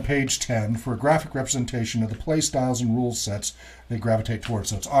diagram on page 10 for a graphic representation of the play styles and rule sets they gravitate towards.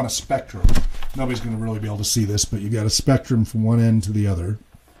 So it's on a spectrum. Nobody's going to really be able to see this, but you've got a spectrum from one end to the other.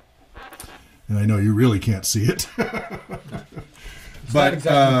 And I know you really can't see it. It's not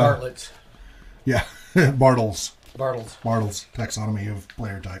exactly Bartlett's. Yeah, Bartles. Bartles. Taxonomy of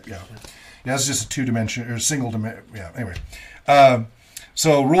player type, yeah. Yeah, it's just a two-dimension, or single dimension, yeah, anyway.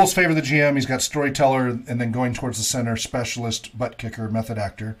 So rules favor the GM. He's got storyteller, and then going towards the center, specialist, butt kicker, method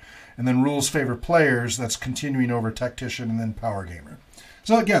actor. And then rules favor players, that's continuing over tactician, and then power gamer.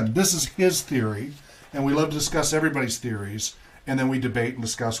 So again, this is his theory, and we love to discuss everybody's theories, and then we debate and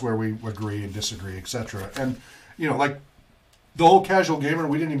discuss where we agree and disagree, etc. And, the whole casual gamer,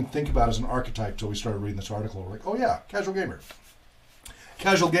 we didn't even think about as an archetype till we started reading this article. We're like, oh yeah, casual gamer.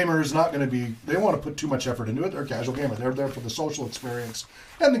 casual gamer is not going to be, they don't want to put too much effort into it. They're a casual gamer. They're there for the social experience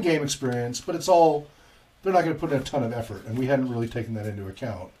and the game experience, but it's all, they're not going to put in a ton of effort, and we hadn't really taken that into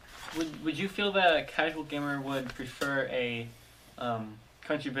account. Would you feel that a casual gamer would prefer a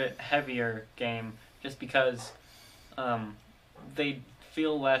country bit heavier game just because they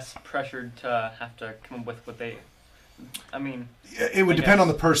feel less pressured to have to come up with what they... I mean... It would depend on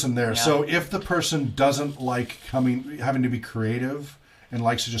the person there. Yeah. So if the person doesn't like having to be creative and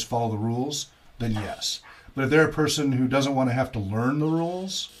likes to just follow the rules, then yes. But if they're a person who doesn't want to have to learn the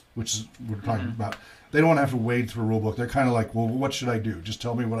rules, which is what we're talking about, they don't want to have to wade through a rule book. They're kind of like, well, what should I do? Just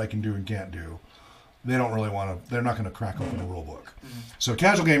tell me what I can do and can't do. They don't really want to, they're not going to crack open a rule book. So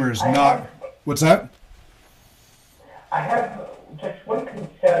casual gamer is not... What's that? I have just one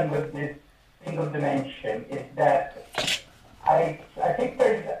concern with this single dimension is that I think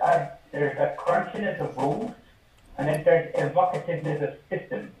there's a crunchiness of rules and then there's evocativeness of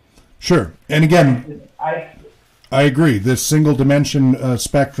systems. Sure. And again, I agree. This single dimension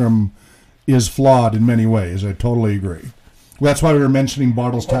spectrum is flawed in many ways. I totally agree. Well, that's why we were mentioning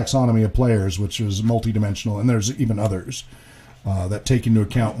Bartle's taxonomy of players, which is multidimensional, and there's even others that take into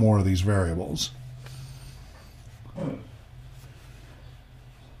account more of these variables.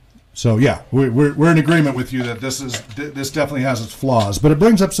 So yeah, we're in agreement with you that this definitely has its flaws, but it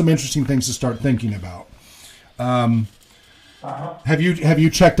brings up some interesting things to start thinking about. Have you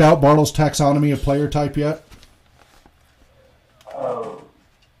checked out Bartle's taxonomy of player type yet?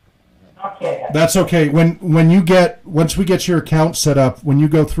 Not yet. That's okay. Once we get your account set up, when you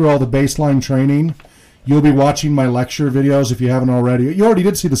go through all the baseline training, you'll be watching my lecture videos if you haven't already. You already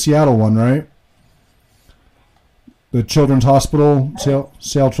did see the Seattle one, right? The Children's Hospital, Seattle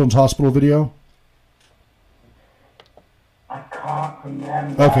Children's Hospital video? I can't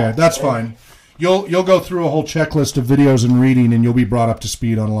remember. Okay, that's fine. You'll go through a whole checklist of videos and reading, and you'll be brought up to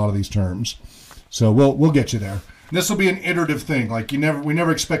speed on a lot of these terms. So we'll get you there. And this will be an iterative thing. Like we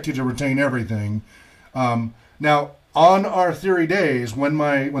never expect you to retain everything. Now, on our theory days, when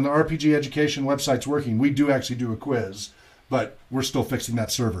the RPG education website's working, we do actually do a quiz. But we're still fixing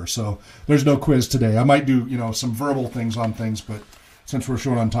that server, so there's no quiz today. I might do, some verbal things on things, but since we're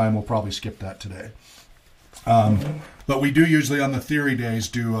short on time, we'll probably skip that today. But we do usually on the theory days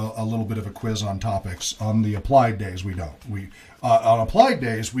do a little bit of a quiz on topics. On the applied days, we don't. On applied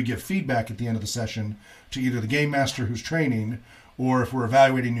days, we give feedback at the end of the session to either the game master who's training, or if we're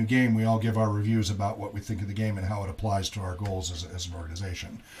evaluating a new game, we all give our reviews about what we think of the game and how it applies to our goals as an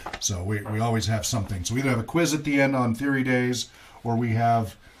organization. So we always have something. So we either have a quiz at the end on theory days, or we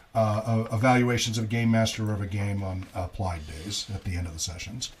have evaluations of game master or of a game on applied days at the end of the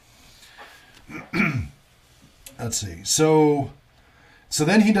sessions. Let's see. So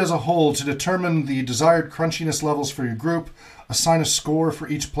then he does a whole to determine the desired crunchiness levels for your group. Assign a score for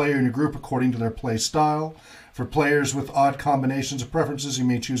each player in your group according to their play style. For players with odd combinations of preferences, you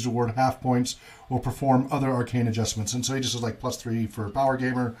may choose to award half points or perform other arcane adjustments. And so he just says like +3 for Power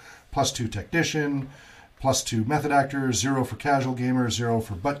Gamer, +2 Technician, +2 Method Actor, 0 for Casual Gamer, 0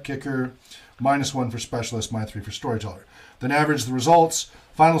 for Butt Kicker, -1 for Specialist, -3 for Storyteller. Then average the results.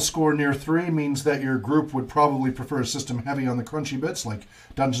 Final score near 3 means that your group would probably prefer a system heavy on the crunchy bits like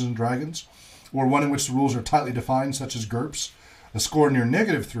Dungeons and Dragons, or one in which the rules are tightly defined, such as GURPS. A score near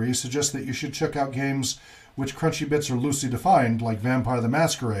 -3 suggests that you should check out games which crunchy bits are loosely defined, like Vampire the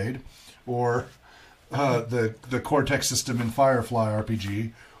Masquerade, or the Cortex system in Firefly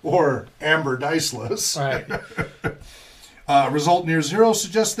RPG, or Amber Diceless. Right. Result near 0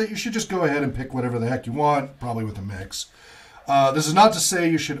 suggests that you should just go ahead and pick whatever the heck you want, probably with a mix. This is not to say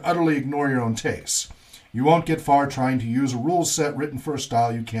you should utterly ignore your own tastes. You won't get far trying to use a rule set written for a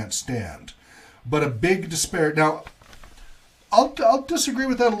style you can't stand. But a big disparity... Now, I'll disagree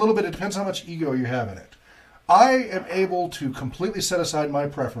with that a little bit. It depends how much ego you have in it. I am able to completely set aside my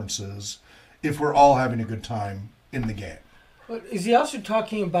preferences if we're all having a good time in the game. But is he also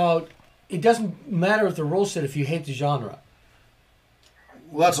talking about it doesn't matter if the rule set if you hate the genre?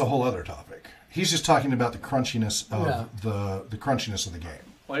 Well, that's a whole other topic. He's just talking about the crunchiness of the crunchiness of the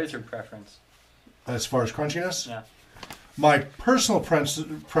game. What is your preference? As far as crunchiness? Yeah. My personal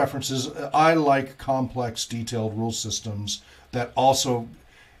preferences, I like complex, detailed rule systems that also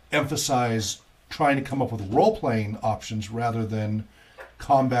emphasize trying to come up with role-playing options rather than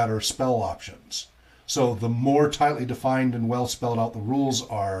combat or spell options. So the more tightly defined and well spelled out the rules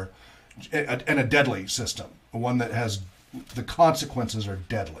are, and a deadly system, one that has the consequences are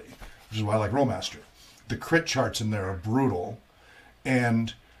deadly, which is why I like Rollmaster. The crit charts in there are brutal,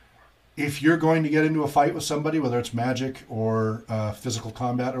 and if you're going to get into a fight with somebody, whether it's magic or physical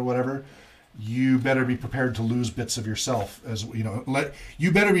combat or whatever, you better be prepared to lose bits of yourself. As you know,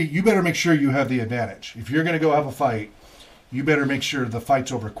 you better make sure you have the advantage. If you're going to go have a fight, you better make sure the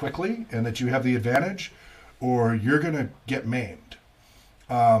fight's over quickly and that you have the advantage, or you're going to get maimed.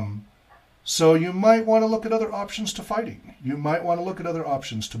 So you might want to look at other options to fighting. You might want to look at other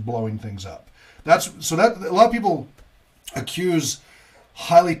options to blowing things up. That a lot of people accuse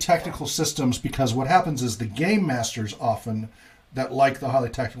highly technical systems, because what happens is the game masters often that like the highly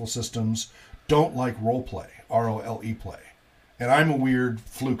technical systems don't like role play, ROLE play. And I'm a weird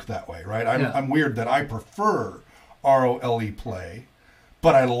fluke that way, right? I'm weird that I prefer ROLE play,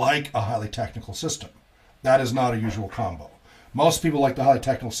 but I like a highly technical system. That is not a usual combo. Most people like the highly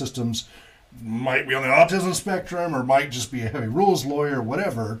technical systems, might be on the autism spectrum or might just be a heavy rules lawyer,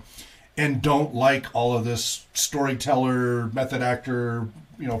 whatever, and don't like all of this storyteller, method actor,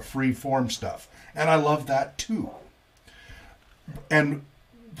 free form stuff. And I love that too. And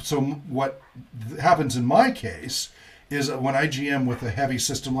so what happens in my case is when I GM with a heavy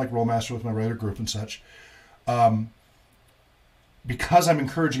system like Rollmaster with my regular group and such, because I'm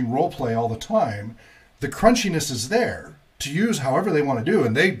encouraging role play all the time, the crunchiness is there to use however they want to do.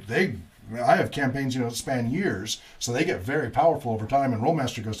 And I have campaigns, that span years, so they get very powerful over time. And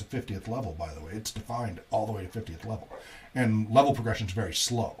Rollmaster goes to 50th level, by the way. It's defined all the way to 50th level. And level progression is very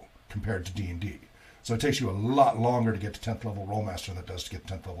slow compared to D&D. So it takes you a lot longer to get to 10th level Rollmaster than it does to get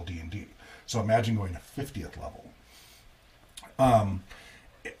to 10th level D&D. So imagine going to 50th level.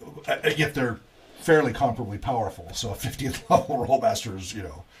 Yet they're fairly comparably powerful. So a 50th level Rollmaster is,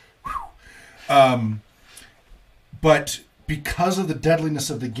 but because of the deadliness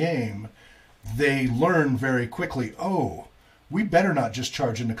of the game, they learn very quickly, oh, we better not just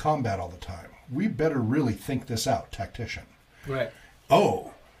charge into combat all the time. We better really think this out, tactician. Right.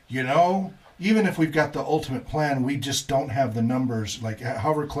 Oh, even if we've got the ultimate plan, we just don't have the numbers. Like,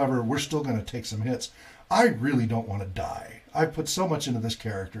 however clever, we're still going to take some hits. I really don't want to die. I put so much into this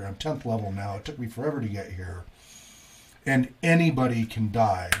character. I'm 10th level now. It took me forever to get here. And anybody can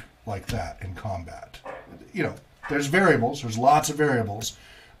die like that in combat. There's variables. There's lots of variables.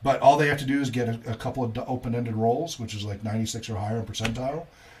 But all they have to do is get a couple of open-ended rolls, which is like 96 or higher in percentile,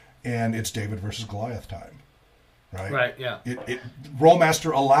 and it's David versus Goliath time. Right? Right, yeah.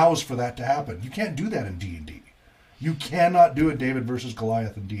 Rollmaster allows for that to happen. You can't do that in D&D. You cannot do a David versus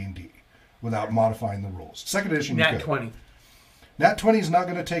Goliath in D&D without modifying the rules. Second edition, you could. Nat 20. Nat 20 is not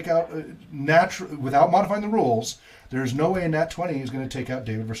going to take out, without modifying the rules, there's no way a Nat 20 is going to take out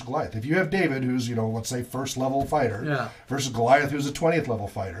David versus Goliath. If you have David, who's, let's say first level fighter, versus Goliath, who's a 20th level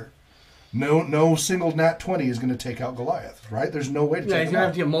fighter, no single Nat 20 is going to take out Goliath, right? There's no way to take him out. Yeah, he's going to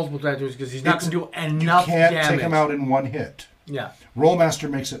have to get multiple tattoos because he's not going to do enough damage. You can't take him out in one hit. Yeah. Rollmaster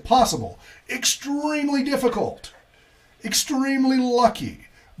makes it possible. Extremely difficult. Extremely lucky.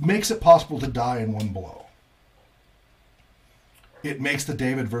 Makes it possible to die in one blow. It makes the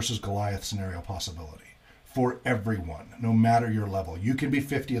David versus Goliath scenario a possibility for everyone, no matter your level. You can be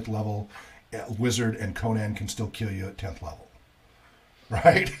 50th level wizard and Conan can still kill you at 10th level.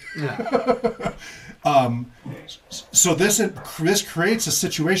 Right? Yeah. So this creates a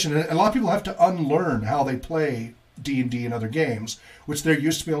situation, and a lot of people have to unlearn how they play D&D and other games, which they're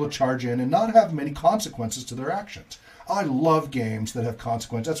used to be able to charge in and not have many consequences to their actions. I love games that have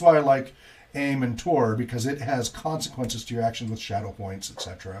consequences. That's why I like AIM and Tor, because it has consequences to your actions with shadow points,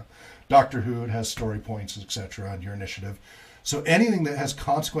 etc. Doctor Who, it has story points, etc. on your initiative. So anything that has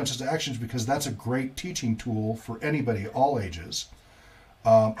consequences to actions, because that's a great teaching tool for anybody, all ages,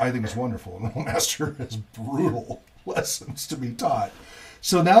 I think it's wonderful. And Rollmaster has brutal lessons to be taught.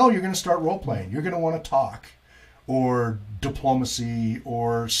 So now you're going to start role-playing. You're going to want to talk or diplomacy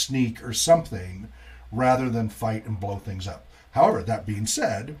or sneak or something rather than fight and blow things up. However, that being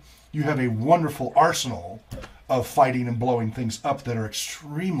said, you have a wonderful arsenal of fighting and blowing things up that are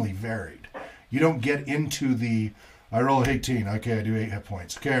extremely varied. You don't get into the, I rolled 18, okay, I do 8 hit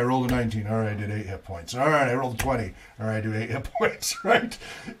points. Okay, I rolled a 19, all right, I did 8 hit points. All right, I rolled a 20, all right, I do 8 hit points, right?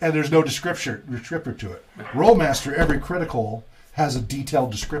 And there's no descriptor to it. Rollmaster, every critical has a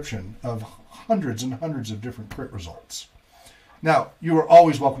detailed description of hundreds and hundreds of different crit results. Now, you are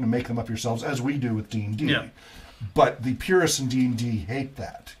always welcome to make them up yourselves, as we do with D&D. Yeah. But the purists in D&D hate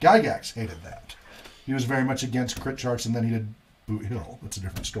that. Gygax hated that. He was very much against crit charts, and then he did Boot Hill. That's a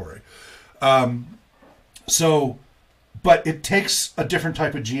different story. But it takes a different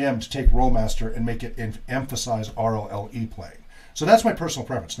type of GM to take Rollmaster and make it emphasize ROLE playing. So that's my personal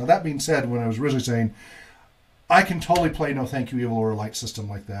preference. Now, that being said, when I was originally saying, I can totally play No Thank You Evil or a light system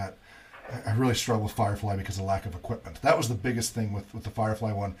like that, I really struggle with Firefly because of lack of equipment. That was the biggest thing with the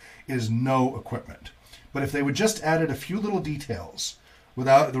Firefly one, is no equipment. But if they would just added a few little details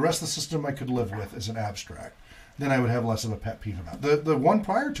Without the rest of the system, I could live with as an abstract. Then I would have less of a pet peeve about it. The one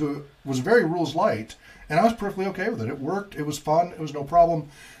prior to it was very rules light, and I was perfectly okay with it. It worked. It was fun. It was no problem.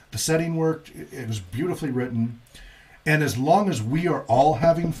 The setting worked. It was beautifully written. And as long as we are all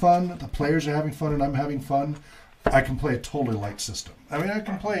having fun, the players are having fun, and I'm having fun, I can play a totally light system. I mean, I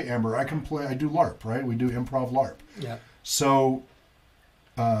can play Amber. I do LARP, right? We do improv LARP. Yeah. So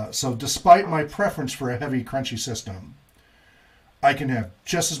despite my preference for a heavy, crunchy system, I can have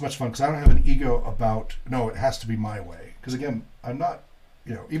just as much fun because I don't have an ego about, no, it has to be my way. Because again, I'm not,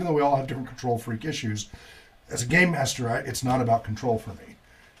 even though we all have different control freak issues, as a game master, it's not about control for me.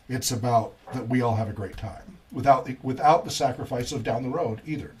 It's about that we all have a great time without the sacrifice of down the road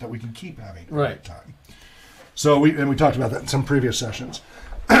either, that we can keep having a great time. So we talked about that in some previous sessions.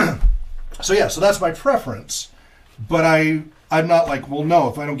 So that's my preference, but I'm not like, well, no,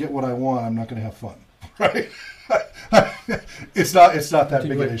 if I don't get what I want, I'm not going to have fun, right? It's not that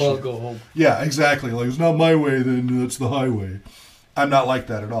big an issue. Go home. Yeah, exactly. Like, it's not my way, then it's the highway. I'm not like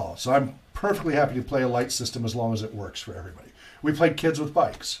that at all. So I'm perfectly happy to play a light system as long as it works for everybody. We played Kids with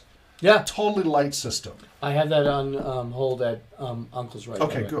Bikes. Yeah. Totally light system. I had that on hold at Uncle's right.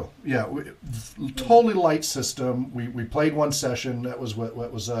 Okay, cool. Yeah, totally light system. We played one session. That was what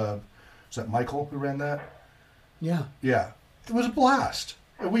was that Michael who ran that? Yeah. Yeah. It was a blast.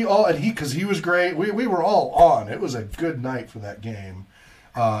 We all, because he was great. We were all on. It was a good night for that game.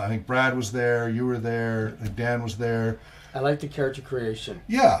 I think Brad was there. You were there. I think Dan was there. I like the character creation.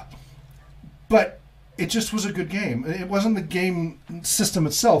 Yeah. But it just was a good game. It wasn't the game system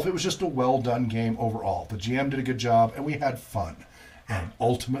itself. It was just a well-done game overall. The GM did a good job, and we had fun. And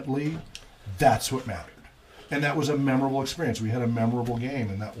ultimately, that's what mattered. And that was a memorable experience. We had a memorable game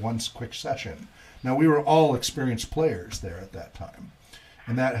in that one quick session. Now, we were all experienced players there at that time.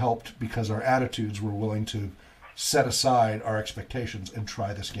 And that helped because our attitudes were willing to set aside our expectations and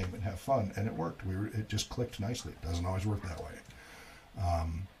try this game and have fun. And it worked. It just clicked nicely. It doesn't always work that way.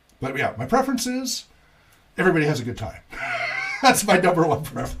 But yeah, my preference is everybody has a good time. That's my number one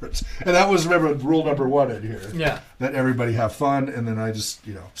preference. And that was, remember, rule number one in here. Yeah. That everybody have fun. And then I just,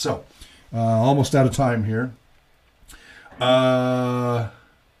 So, almost out of time here.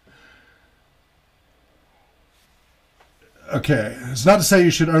 Okay, it's not to say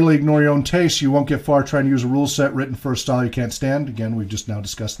you should utterly ignore your own tastes. You won't get far trying to use a rule set written for a style you can't stand. Again, we've just now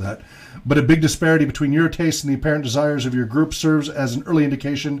discussed that. But a big disparity between your tastes and the apparent desires of your group serves as an early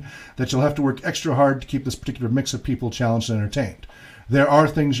indication that you'll have to work extra hard to keep this particular mix of people challenged and entertained. There are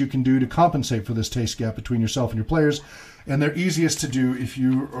things you can do to compensate for this taste gap between yourself and your players, and they're easiest to do if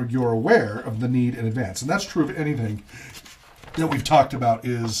you're aware of the need in advance. And that's true of anything that we've talked about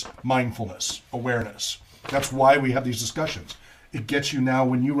is mindfulness, awareness. That's why we have these discussions. It gets you now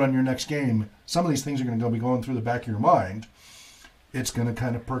when you run your next game, some of these things are going to be going through the back of your mind. It's going to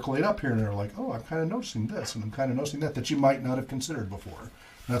kind of percolate up here and there like, oh, I'm kind of noticing this and I'm kind of noticing that you might not have considered before.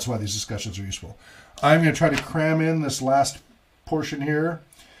 That's why these discussions are useful. I'm going to try to cram in this last portion here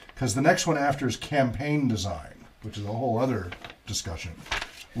because the next one after is campaign design, which is a whole other discussion,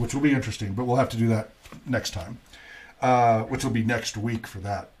 which will be interesting, but we'll have to do that next time, which will be next week for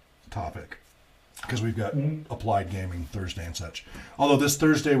that topic. Because we've got applied gaming Thursday and such. Although this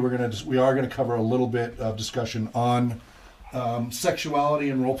Thursday we are gonna cover a little bit of discussion on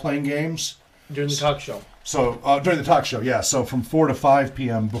sexuality and role playing games during the talk show. So during the talk show, yeah. So from 4 to 5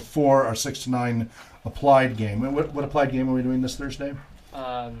 p.m. before our 6 to 9 applied game. And what applied game are we doing this Thursday?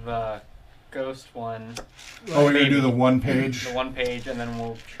 The Ghost one. Oh, we're gonna do the one page. The one page, and then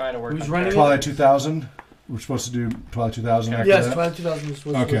we'll try to work. Who's on running Twilight 2000. We're supposed to do Twilight 2000 after yes, that? Twilight 2000 is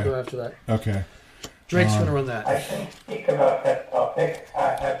supposed to go after that. Okay. Drake's going to run that. I can speak about that topic.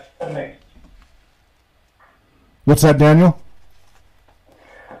 I have some. What's that, Daniel?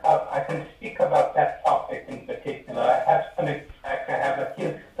 I can speak about that topic in particular. I have a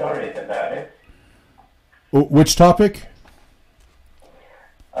few stories about it. Which topic?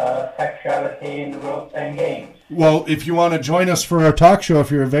 Sexuality in role-playing games. Well, if you want to join us for our talk show,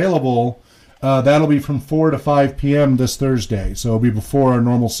 if you're available, that'll be from 4 to 5 p.m. this Thursday. So it'll be before our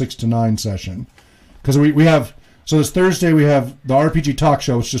normal 6 to 9 session. Because we have, so this Thursday we have the RPG talk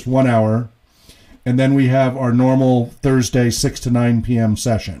show, it's just 1 hour. And then we have our normal Thursday 6 to 9 p.m.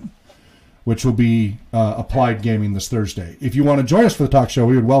 session, which will be applied gaming this Thursday. If you want to join us for the talk show,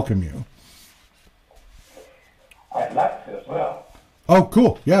 we would welcome you. I'd like to as well. Oh,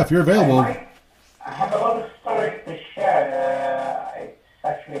 cool. Yeah, if you're available. I have a lot of stories to share. It's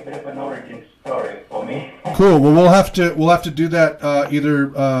actually a bit of an origin story for me. Cool. Well, we'll have to do that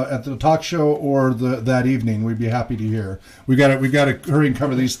either at the talk show or that evening. We'd be happy to hear. We've got to hurry and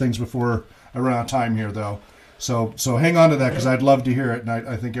cover these things before I run out of time here, though. So hang on to that because I'd love to hear it, and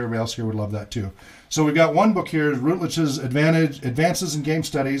I think everybody else here would love that too. So we've got one book here, Routledge's Advances in Game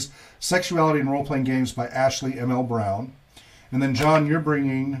Studies, Sexuality and Role-Playing Games by Ashley M.L. Brown. And then, John, you're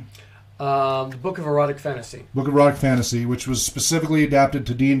bringing... the Book of Erotic Fantasy. Book of Erotic Fantasy, which was specifically adapted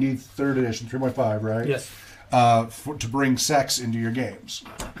to D&D 3rd edition, 3.5, right? Yes. To bring sex into your games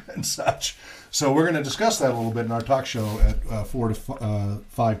and such. So we're going to discuss that a little bit in our talk show at 4 to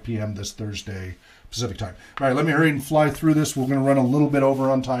 5 p.m. this Thursday Pacific time. All right, let me hurry and fly through this. We're going to run a little bit over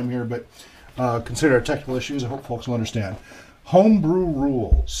on time here, but consider our technical issues. I hope folks will understand. Homebrew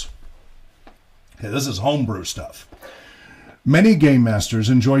rules. Okay, this is homebrew stuff. Many game masters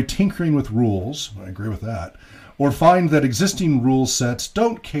enjoy tinkering with rules, I agree with that, or find that existing rule sets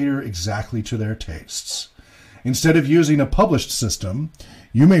don't cater exactly to their tastes. Instead of using a published system,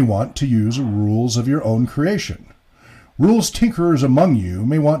 you may want to use rules of your own creation. Rules tinkerers among you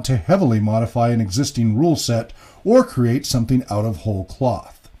may want to heavily modify an existing rule set or create something out of whole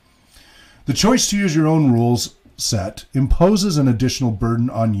cloth. The choice to use your own rules set imposes an additional burden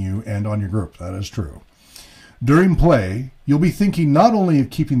on you and on your group. That is true. During play, you'll be thinking not only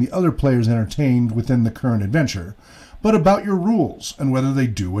of keeping the other players entertained within the current adventure, but about your rules and whether they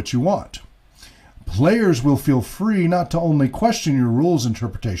do what you want. Players will feel free not to only question your rules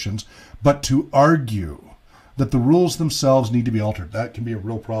interpretations, but to argue that the rules themselves need to be altered. That can be a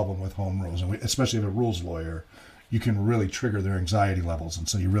real problem with home rules, and especially if a rules lawyer, you can really trigger their anxiety levels, and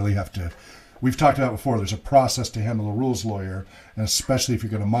so you really have to... We've talked about before, there's a process to handle a rules lawyer, and especially if you're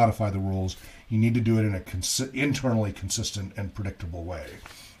going to modify the rules, you need to do it in a internally consistent and predictable way.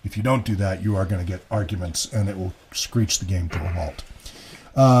 If you don't do that, you are going to get arguments, and it will screech the game to a halt.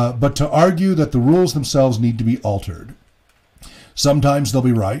 But to argue that the rules themselves need to be altered. Sometimes they'll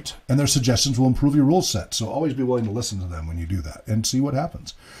be right, and their suggestions will improve your rule set, so always be willing to listen to them when you do that, and see what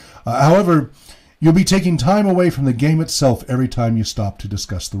happens. However, you'll be taking time away from the game itself every time you stop to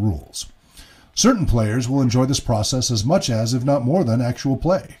discuss the rules. Certain players will enjoy this process as much as, if not more than, actual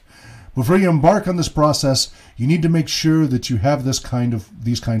play. Before you embark on this process, you need to make sure that you have these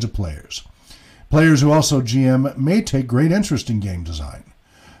kinds of players. Players who also GM may take great interest in game design.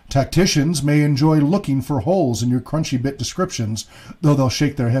 Tacticians may enjoy looking for holes in your crunchy bit descriptions, though they'll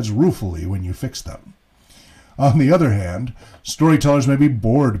shake their heads ruefully when you fix them. On the other hand, storytellers may be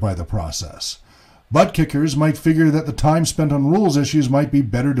bored by the process. Butt kickers might figure that the time spent on rules issues might be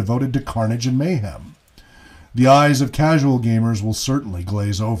better devoted to carnage and mayhem. The eyes of casual gamers will certainly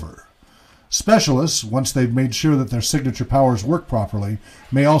glaze over. Specialists, once they've made sure that their signature powers work properly,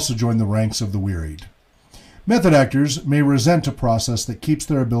 may also join the ranks of the wearied. Method actors may resent a process that keeps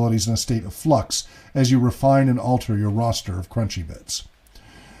their abilities in a state of flux as you refine and alter your roster of crunchy bits.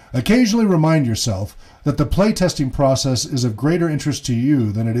 Occasionally remind yourself that the playtesting process is of greater interest to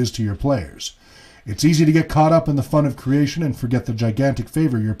you than it is to your players. It's easy to get caught up in the fun of creation and forget the gigantic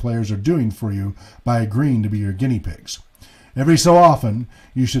favor your players are doing for you by agreeing to be your guinea pigs. Every so often,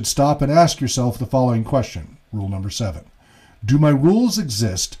 you should stop and ask yourself the following question, rule number 7. Do my rules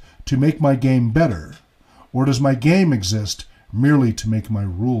exist to make my game better, or does my game exist merely to make my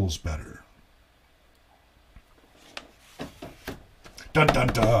rules better? Dun dun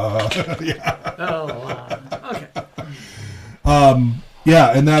dun. Yeah. Oh, wow. Okay.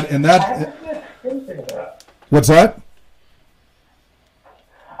 Yeah, and that. What's that?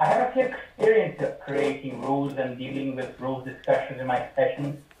 I have a few experience of creating rules and dealing with rules discussions in my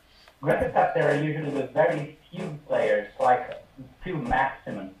sessions. Granted that there are usually with very few players, like few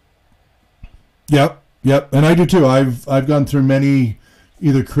maximum. Yep, and I do too. I've gone through many,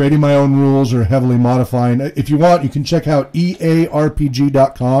 either creating my own rules or heavily modifying. If you want, you can check out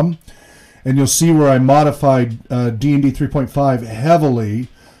eARPG.com, and you'll see where I modified D&D 3.5 heavily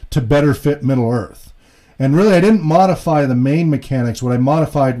to better fit Middle-earth. And really, I didn't modify the main mechanics. What I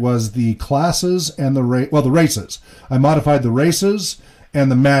modified was the classes and the races. I modified the races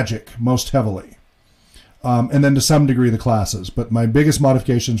and the magic most heavily, and then to some degree the classes. But my biggest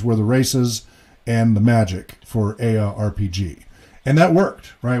modifications were the races and the magic for ARRPG, and that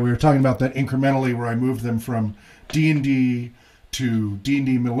worked. Right? We were talking about that incrementally, where I moved them from D&D to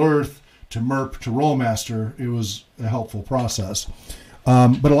D&D Middle-earth to MERP to Rollmaster. It was a helpful process.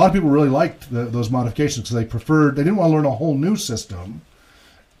 But a lot of people really liked those modifications because they didn't want to learn a whole new system,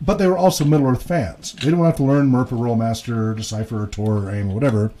 but they were also Middle-earth fans. They didn't want to have to learn MERP or Rollmaster or Decipher or Tor or AIM or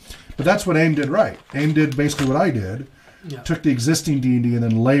whatever. But that's what AIM did right. AIM did basically what I did, took the existing D&D and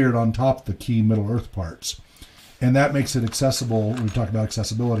then layered on top the key Middle-earth parts. And that makes it accessible, we talked about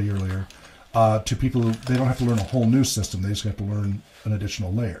accessibility earlier, to people who they don't have to learn a whole new system. They just have to learn an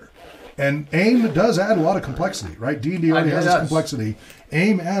additional layer. And AIM does add a lot of complexity, right? D&D already has this complexity.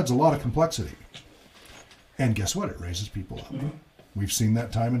 AIM adds a lot of complexity. And guess what? It raises people up. We've seen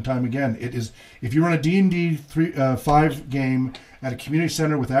that time and time again. It is, if you run a D&D 5 game at a community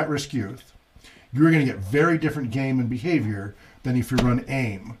center with at-risk youth, you're going to get very different game and behavior than if you run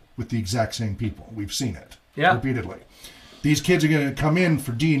AIM with the exact same people. We've seen it repeatedly. These kids are going to come in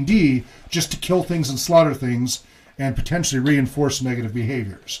for D&D just to kill things and slaughter things and potentially reinforce negative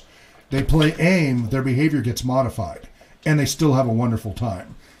behaviors. They play AIM, their behavior gets modified, and they still have a wonderful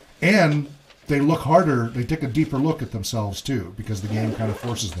time. And they look harder, they take a deeper look at themselves too, because the game kind of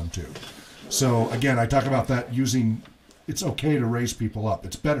forces them to. So again, I talk about that using, it's okay to raise people up.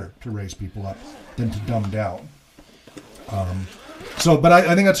 It's better to raise people up than to dumb down. But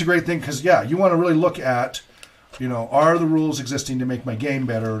I think that's a great thing because, you want to really look at, are the rules existing to make my game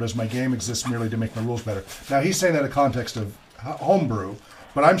better, or does my game exist merely to make my rules better? Now, he's saying that in the context of homebrew,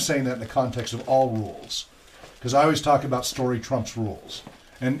 but I'm saying that in the context of all rules, because I always talk about story trumps rules.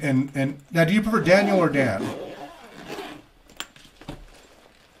 And now, do you prefer Daniel or Dan?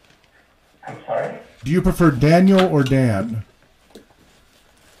 I'm sorry? Do you prefer Daniel or Dan?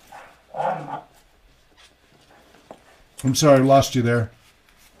 I'm sorry, I lost you there.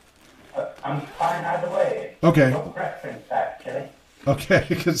 I'm fine either way. Okay. No preference, actually. Okay,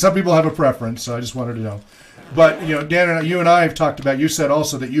 because some people have a preference, so I just wanted to know. But, Dan, you and I have talked about, you said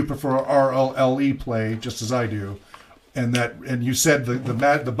also that you prefer RLE play, just as I do. And you said the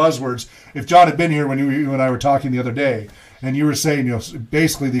buzzwords. If John had been here when you and I were talking the other day, and you were saying,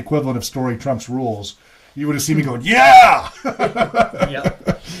 basically the equivalent of story trumps rules, you would have seen me going, yeah!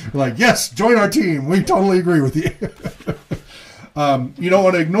 Like, yes, join our team. We totally agree with you. You don't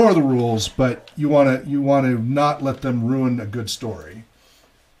want to ignore the rules, but you want to not let them ruin a good story.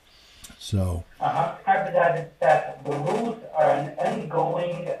 So. That the rules are an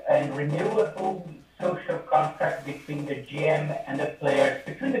ongoing and renewable social contract between the GM and the players,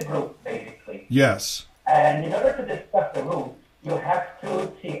 between the group, basically. Yes. And in order to discuss the rules, you have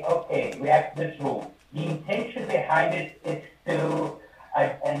to see, okay, we have this rule. The intention behind it is to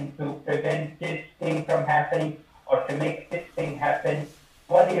prevent this thing from happening or to make this thing happen.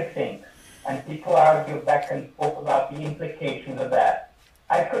 What do you think? And people argue back and forth about the implications of that.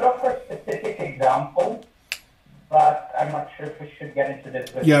 I could offer a specific example, but I'm not sure if we should get into this.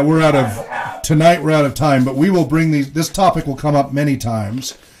 Yeah, tonight we're out of time, but we will bring this topic will come up many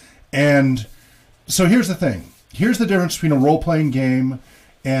times. And so here's the thing. Here's the difference between a role-playing game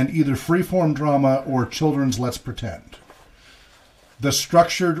and either free-form drama or children's Let's Pretend. The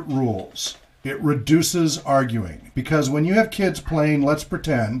structured rules. It reduces arguing. Because when you have kids playing Let's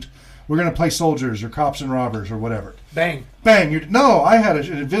Pretend, we're going to play soldiers or cops and robbers or whatever. Bang. Bang. No, I had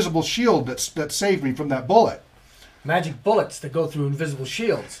an invisible shield that saved me from that bullet. Magic bullets that go through invisible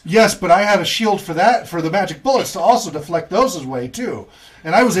shields. Yes, but I had a shield for the magic bullets to also deflect those away too.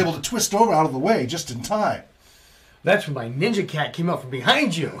 And I was able to twist over out of the way just in time. That's when my ninja cat came out from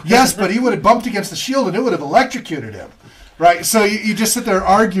behind you. Yes, but he would have bumped against the shield and it would have electrocuted him. Right? So you just sit there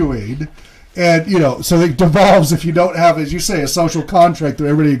arguing. And, so it devolves if you don't have, as you say, a social contract that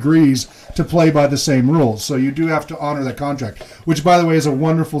everybody agrees to play by the same rules. So you do have to honor that contract, which, by the way, is a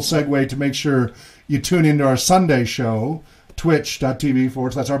wonderful segue to make sure you tune into our Sunday show,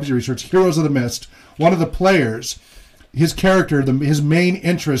 twitch.tv/RPG Research, Heroes of the Mist. One of the players, his character, his main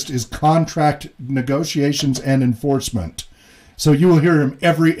interest is contract negotiations and enforcement. So you will hear him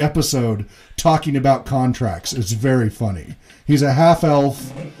every episode talking about contracts. It's very funny. He's a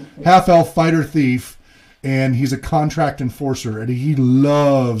half-elf fighter thief, and he's a contract enforcer, and he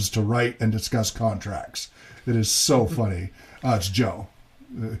loves to write and discuss contracts. It is so funny. It's Joe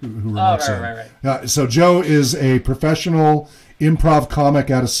who remotes in. Right. So Joe is a professional improv comic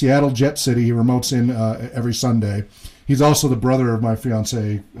out of Seattle, Jet City. He remotes in every Sunday. He's also the brother of my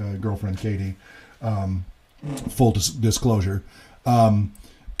fiancée, girlfriend, Katie. Full disclosure.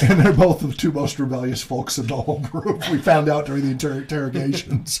 And they're both the two most rebellious folks in the whole group. We found out during the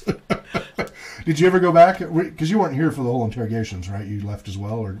interrogations. Did you ever go back? Because you weren't here for the whole interrogations, right? You left as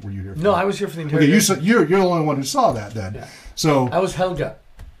well, or were you here? No, I was here for the interrogations. Okay, you're the only one who saw that then. Yeah. So I was Helga.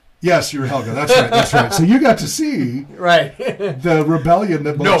 Yes, you're Helga. That's right. So you got to see the rebellion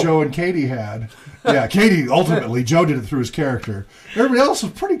that both Joe and Katie had. Yeah, Katie, ultimately, Joe did it through his character. Everybody else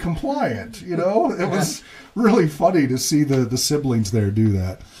was pretty compliant, It was really funny to see the siblings there do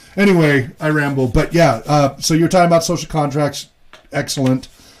that. Anyway, I ramble. But yeah, so you're talking about social contracts. Excellent.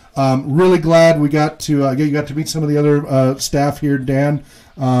 Really glad we got to you got to meet some of the other staff here, Dan.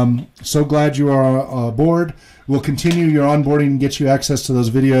 So glad you are aboard. We'll continue your onboarding and get you access to those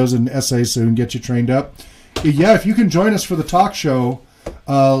videos and essays so we can get you trained up. Yeah, if you can join us for the talk show,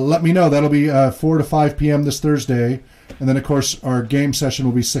 let me know. That'll be 4 to 5 p.m. this Thursday. And then, of course, our game session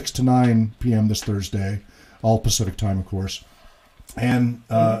will be 6 to 9 p.m. this Thursday. all Pacific time, of course. And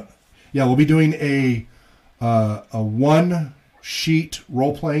we'll be doing a one-sheet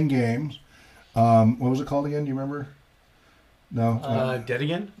role-playing game. What was it called again? Do you remember? No. Dead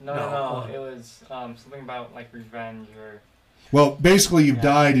Again? No. It was something about like revenge or. Well, basically, you've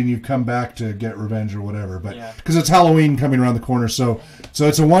died and you've come back to get revenge or whatever. But because it's Halloween coming around the corner, so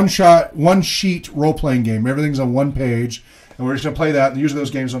it's a one-sheet role-playing game. Everything's on one page, and we're just gonna play that. And usually,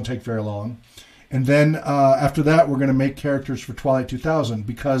 those games don't take very long. And then after that, we're gonna make characters for Twilight 2000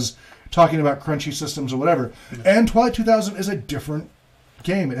 because talking about crunchy systems or whatever. And Twilight 2000 is a different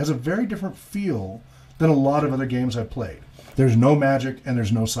game. It has a very different feel than a lot of other games I've played. There's no magic and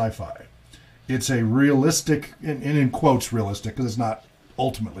there's no sci-fi. It's a realistic, and in quotes realistic, because it's not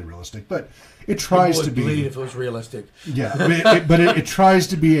ultimately realistic, but it tries to be. Bleed if it was realistic. Yeah, but it tries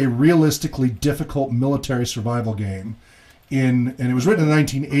to be a realistically difficult military survival game. And it was written in the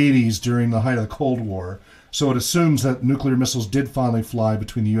 1980s during the height of the Cold War, so it assumes that nuclear missiles did finally fly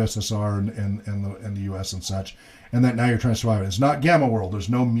between the USSR and the US and such, and that now you're trying to survive it. It's not Gamma World. There's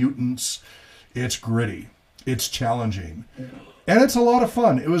no mutants. It's gritty. It's challenging. And it's a lot of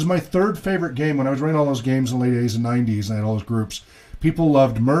fun. It was my third favorite game when I was running all those games in the late 80s and 90s, and I had all those groups. People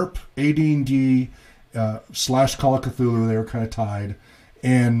loved MERP, AD&D, / Call of Cthulhu. They were kind of tied.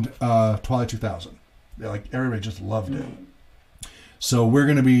 And Twilight 2000. Everybody just loved it. So we're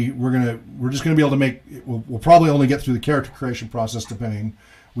just gonna be able to make. We'll probably only get through the character creation process, depending.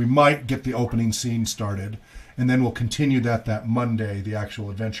 We might get the opening scene started, and then we'll continue that Monday, the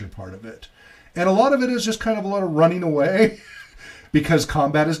actual adventure part of it. And a lot of it is just kind of a lot of running away, because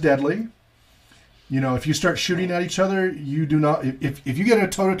combat is deadly. If you start shooting at each other, you do not. If you get a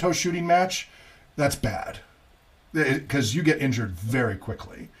toe-to-toe shooting match, that's bad, because you get injured very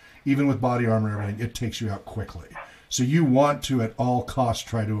quickly. Even with body armor and everything, it takes you out quickly. So you want to, at all costs,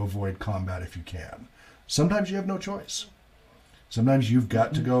 try to avoid combat if you can. Sometimes you have no choice. Sometimes you've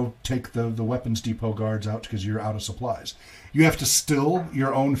got to go take the weapons depot guards out because you're out of supplies. You have to still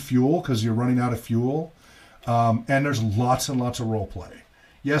your own fuel because you're running out of fuel. And there's lots and lots of role play.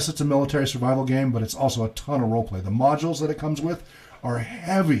 Yes, it's a military survival game, but it's also a ton of role play. The modules that it comes with are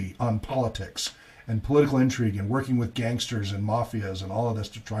heavy on politics and political intrigue and working with gangsters and mafias and all of this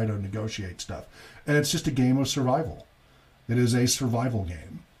to try to negotiate stuff. And it's just a game of survival. It is a survival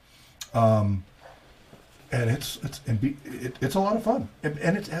game. And it's a lot of fun.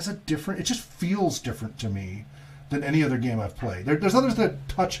 And it has it just feels different to me than any other game I've played. There's others that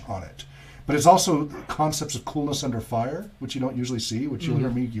touch on it. But it's also concepts of coolness under fire, which you don't usually see, which you'll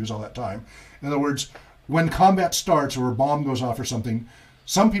hear me use all that time. In other words, when combat starts or a bomb goes off or something,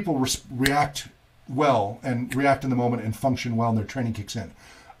 some people react well and react in the moment and function well and their training kicks in.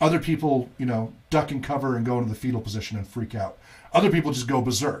 Other people, duck and cover and go into the fetal position and freak out. Other people just go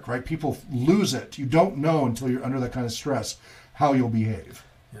berserk, right? People lose it. You don't know until you're under that kind of stress how you'll behave.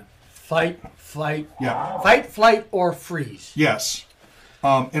 Yeah. Fight, flight, or freeze. Yes.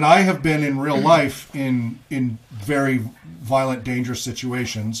 And I have been in real life in very violent, dangerous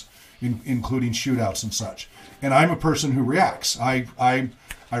situations, including shootouts and such. And I'm a person who reacts. I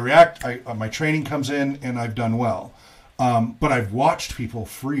react. My training comes in, and I've done well. But I've watched people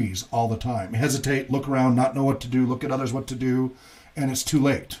freeze all the time, hesitate, look around, not know what to do, look at others what to do, and it's too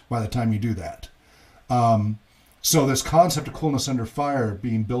late by the time you do that. So this concept of coolness under fire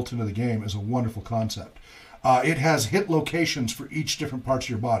being built into the game is a wonderful concept. It has hit locations for each different parts of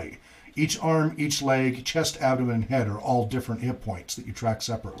your body. Each arm, each leg, chest, abdomen, and head are all different hit points that you track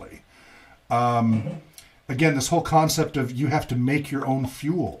separately. Again, this whole concept of you have to make your own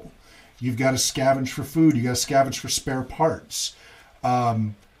fuel. You've got to scavenge for food. You got to scavenge for spare parts.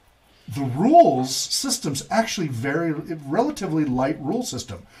 The rules systems actually relatively light rule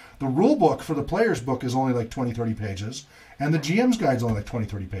system. The rule book for the player's book is only like 20, 30 pages, and the GM's guide is only like 20,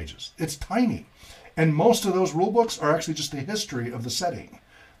 30 pages. It's tiny. And most of those rule books are actually just the history of the setting.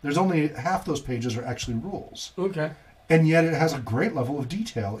 There's only half those pages are actually rules. Okay. And yet it has a great level of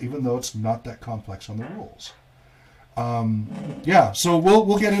detail, even though it's not that complex on the rules. So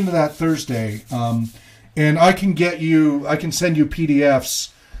we'll get into that Thursday. And I can send you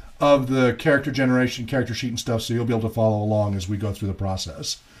PDFs of the character generation, character sheet and stuff, so you'll be able to follow along as we go through the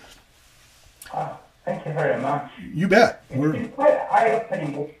process. Thank you very much. You bet. It's been quite an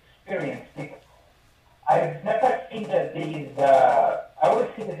eye-opening experience. I've never seen these. I always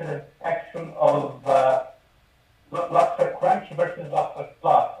see this as a spectrum of lots of crunch versus lots of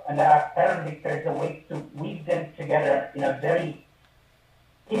fluff, and apparently there's a way to weave them together in a very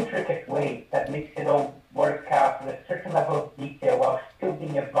intricate way that makes it all work out with a certain level of detail while still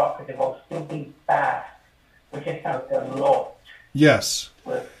being evocative, while still being fast, which is a lot. Yes.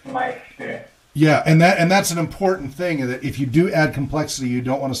 With my experience. Yeah, and that's an important thing, that if you do add complexity, you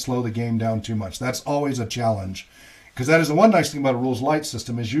don't want to slow the game down too much. That's always a challenge, because that is the one nice thing about a rules light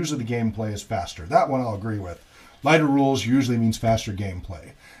system, is usually the gameplay is faster. That one I'll agree with. Lighter rules usually means faster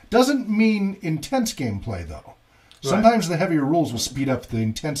gameplay. Doesn't mean intense gameplay, though. Right. Sometimes the heavier rules will speed up the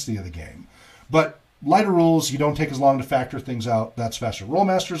intensity of the game. But lighter rules, you don't take as long to factor things out. That's faster.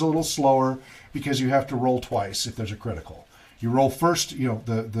 Rollmaster is a little slower because you have to roll twice if there's a critical. You roll first,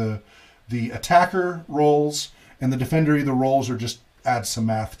 the attacker rolls, and the defender either rolls or just adds some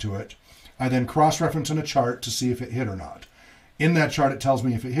math to it. I then cross-reference in a chart to see if it hit or not. In that chart, it tells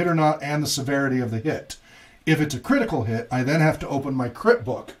me if it hit or not and the severity of the hit. If it's a critical hit, I then have to open my crit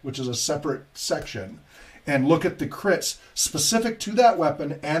book, which is a separate section, and look at the crits specific to that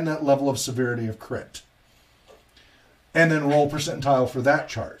weapon and that level of severity of crit. And then roll percentile for that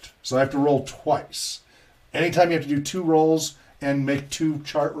chart. So I have to roll twice. Anytime you have to do 2 rolls and make 2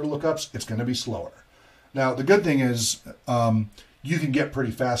 chart lookups, it's going to be slower. Now, the good thing is you can get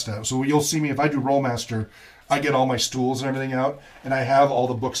pretty fast at it. So you'll see me, if I do Rollmaster, I get all my stools and everything out, and I have all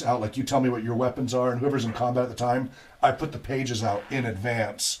the books out. Like, you tell me what your weapons are, and whoever's in combat at the time, I put the pages out in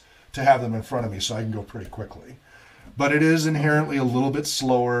advance to have them in front of me so I can go pretty quickly. But it is inherently a little bit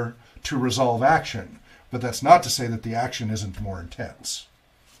slower to resolve action. But that's not to say that the action isn't more intense.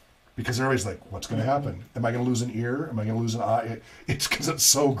 Because everybody's like, what's going to happen? Am I going to lose an ear? Am I going to lose an eye? It's because it's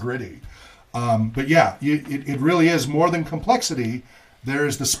so gritty. But yeah, it really is more than complexity.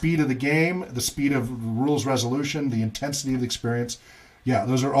 There's the speed of the game, the speed of rules resolution, the intensity of the experience. Yeah,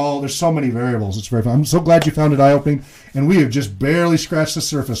 those are all, there's so many variables. It's very fun. I'm so glad you found it eye-opening. And we have just barely scratched the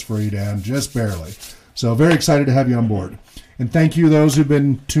surface for you, Dan, just barely. So very excited to have you on board. And thank you, those who've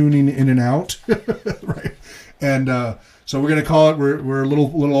been tuning in and out. Right. And so we're going to call it, we're a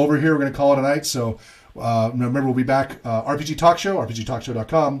little over here. We're going to call it a night. So remember, we'll be back, RPG Talk Show,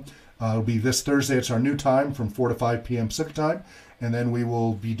 rpgtalkshow.com. It'll be this Thursday. It's our new time from 4 to 5 p.m. Pacific time. And then we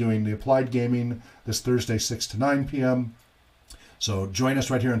will be doing the Applied Gaming this Thursday, 6 to 9 p.m. So join us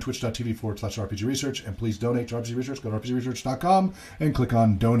right here on twitch.tv/RPG Research. And please donate to RPG Research. Go to rpgresearch.com and click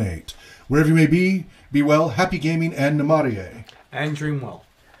on Donate. Wherever you may be well, happy gaming, and namarie. And dream well.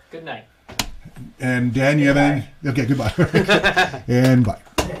 Good night. And Dan, you have anything? Okay, goodbye. And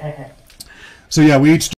bye. So yeah, we each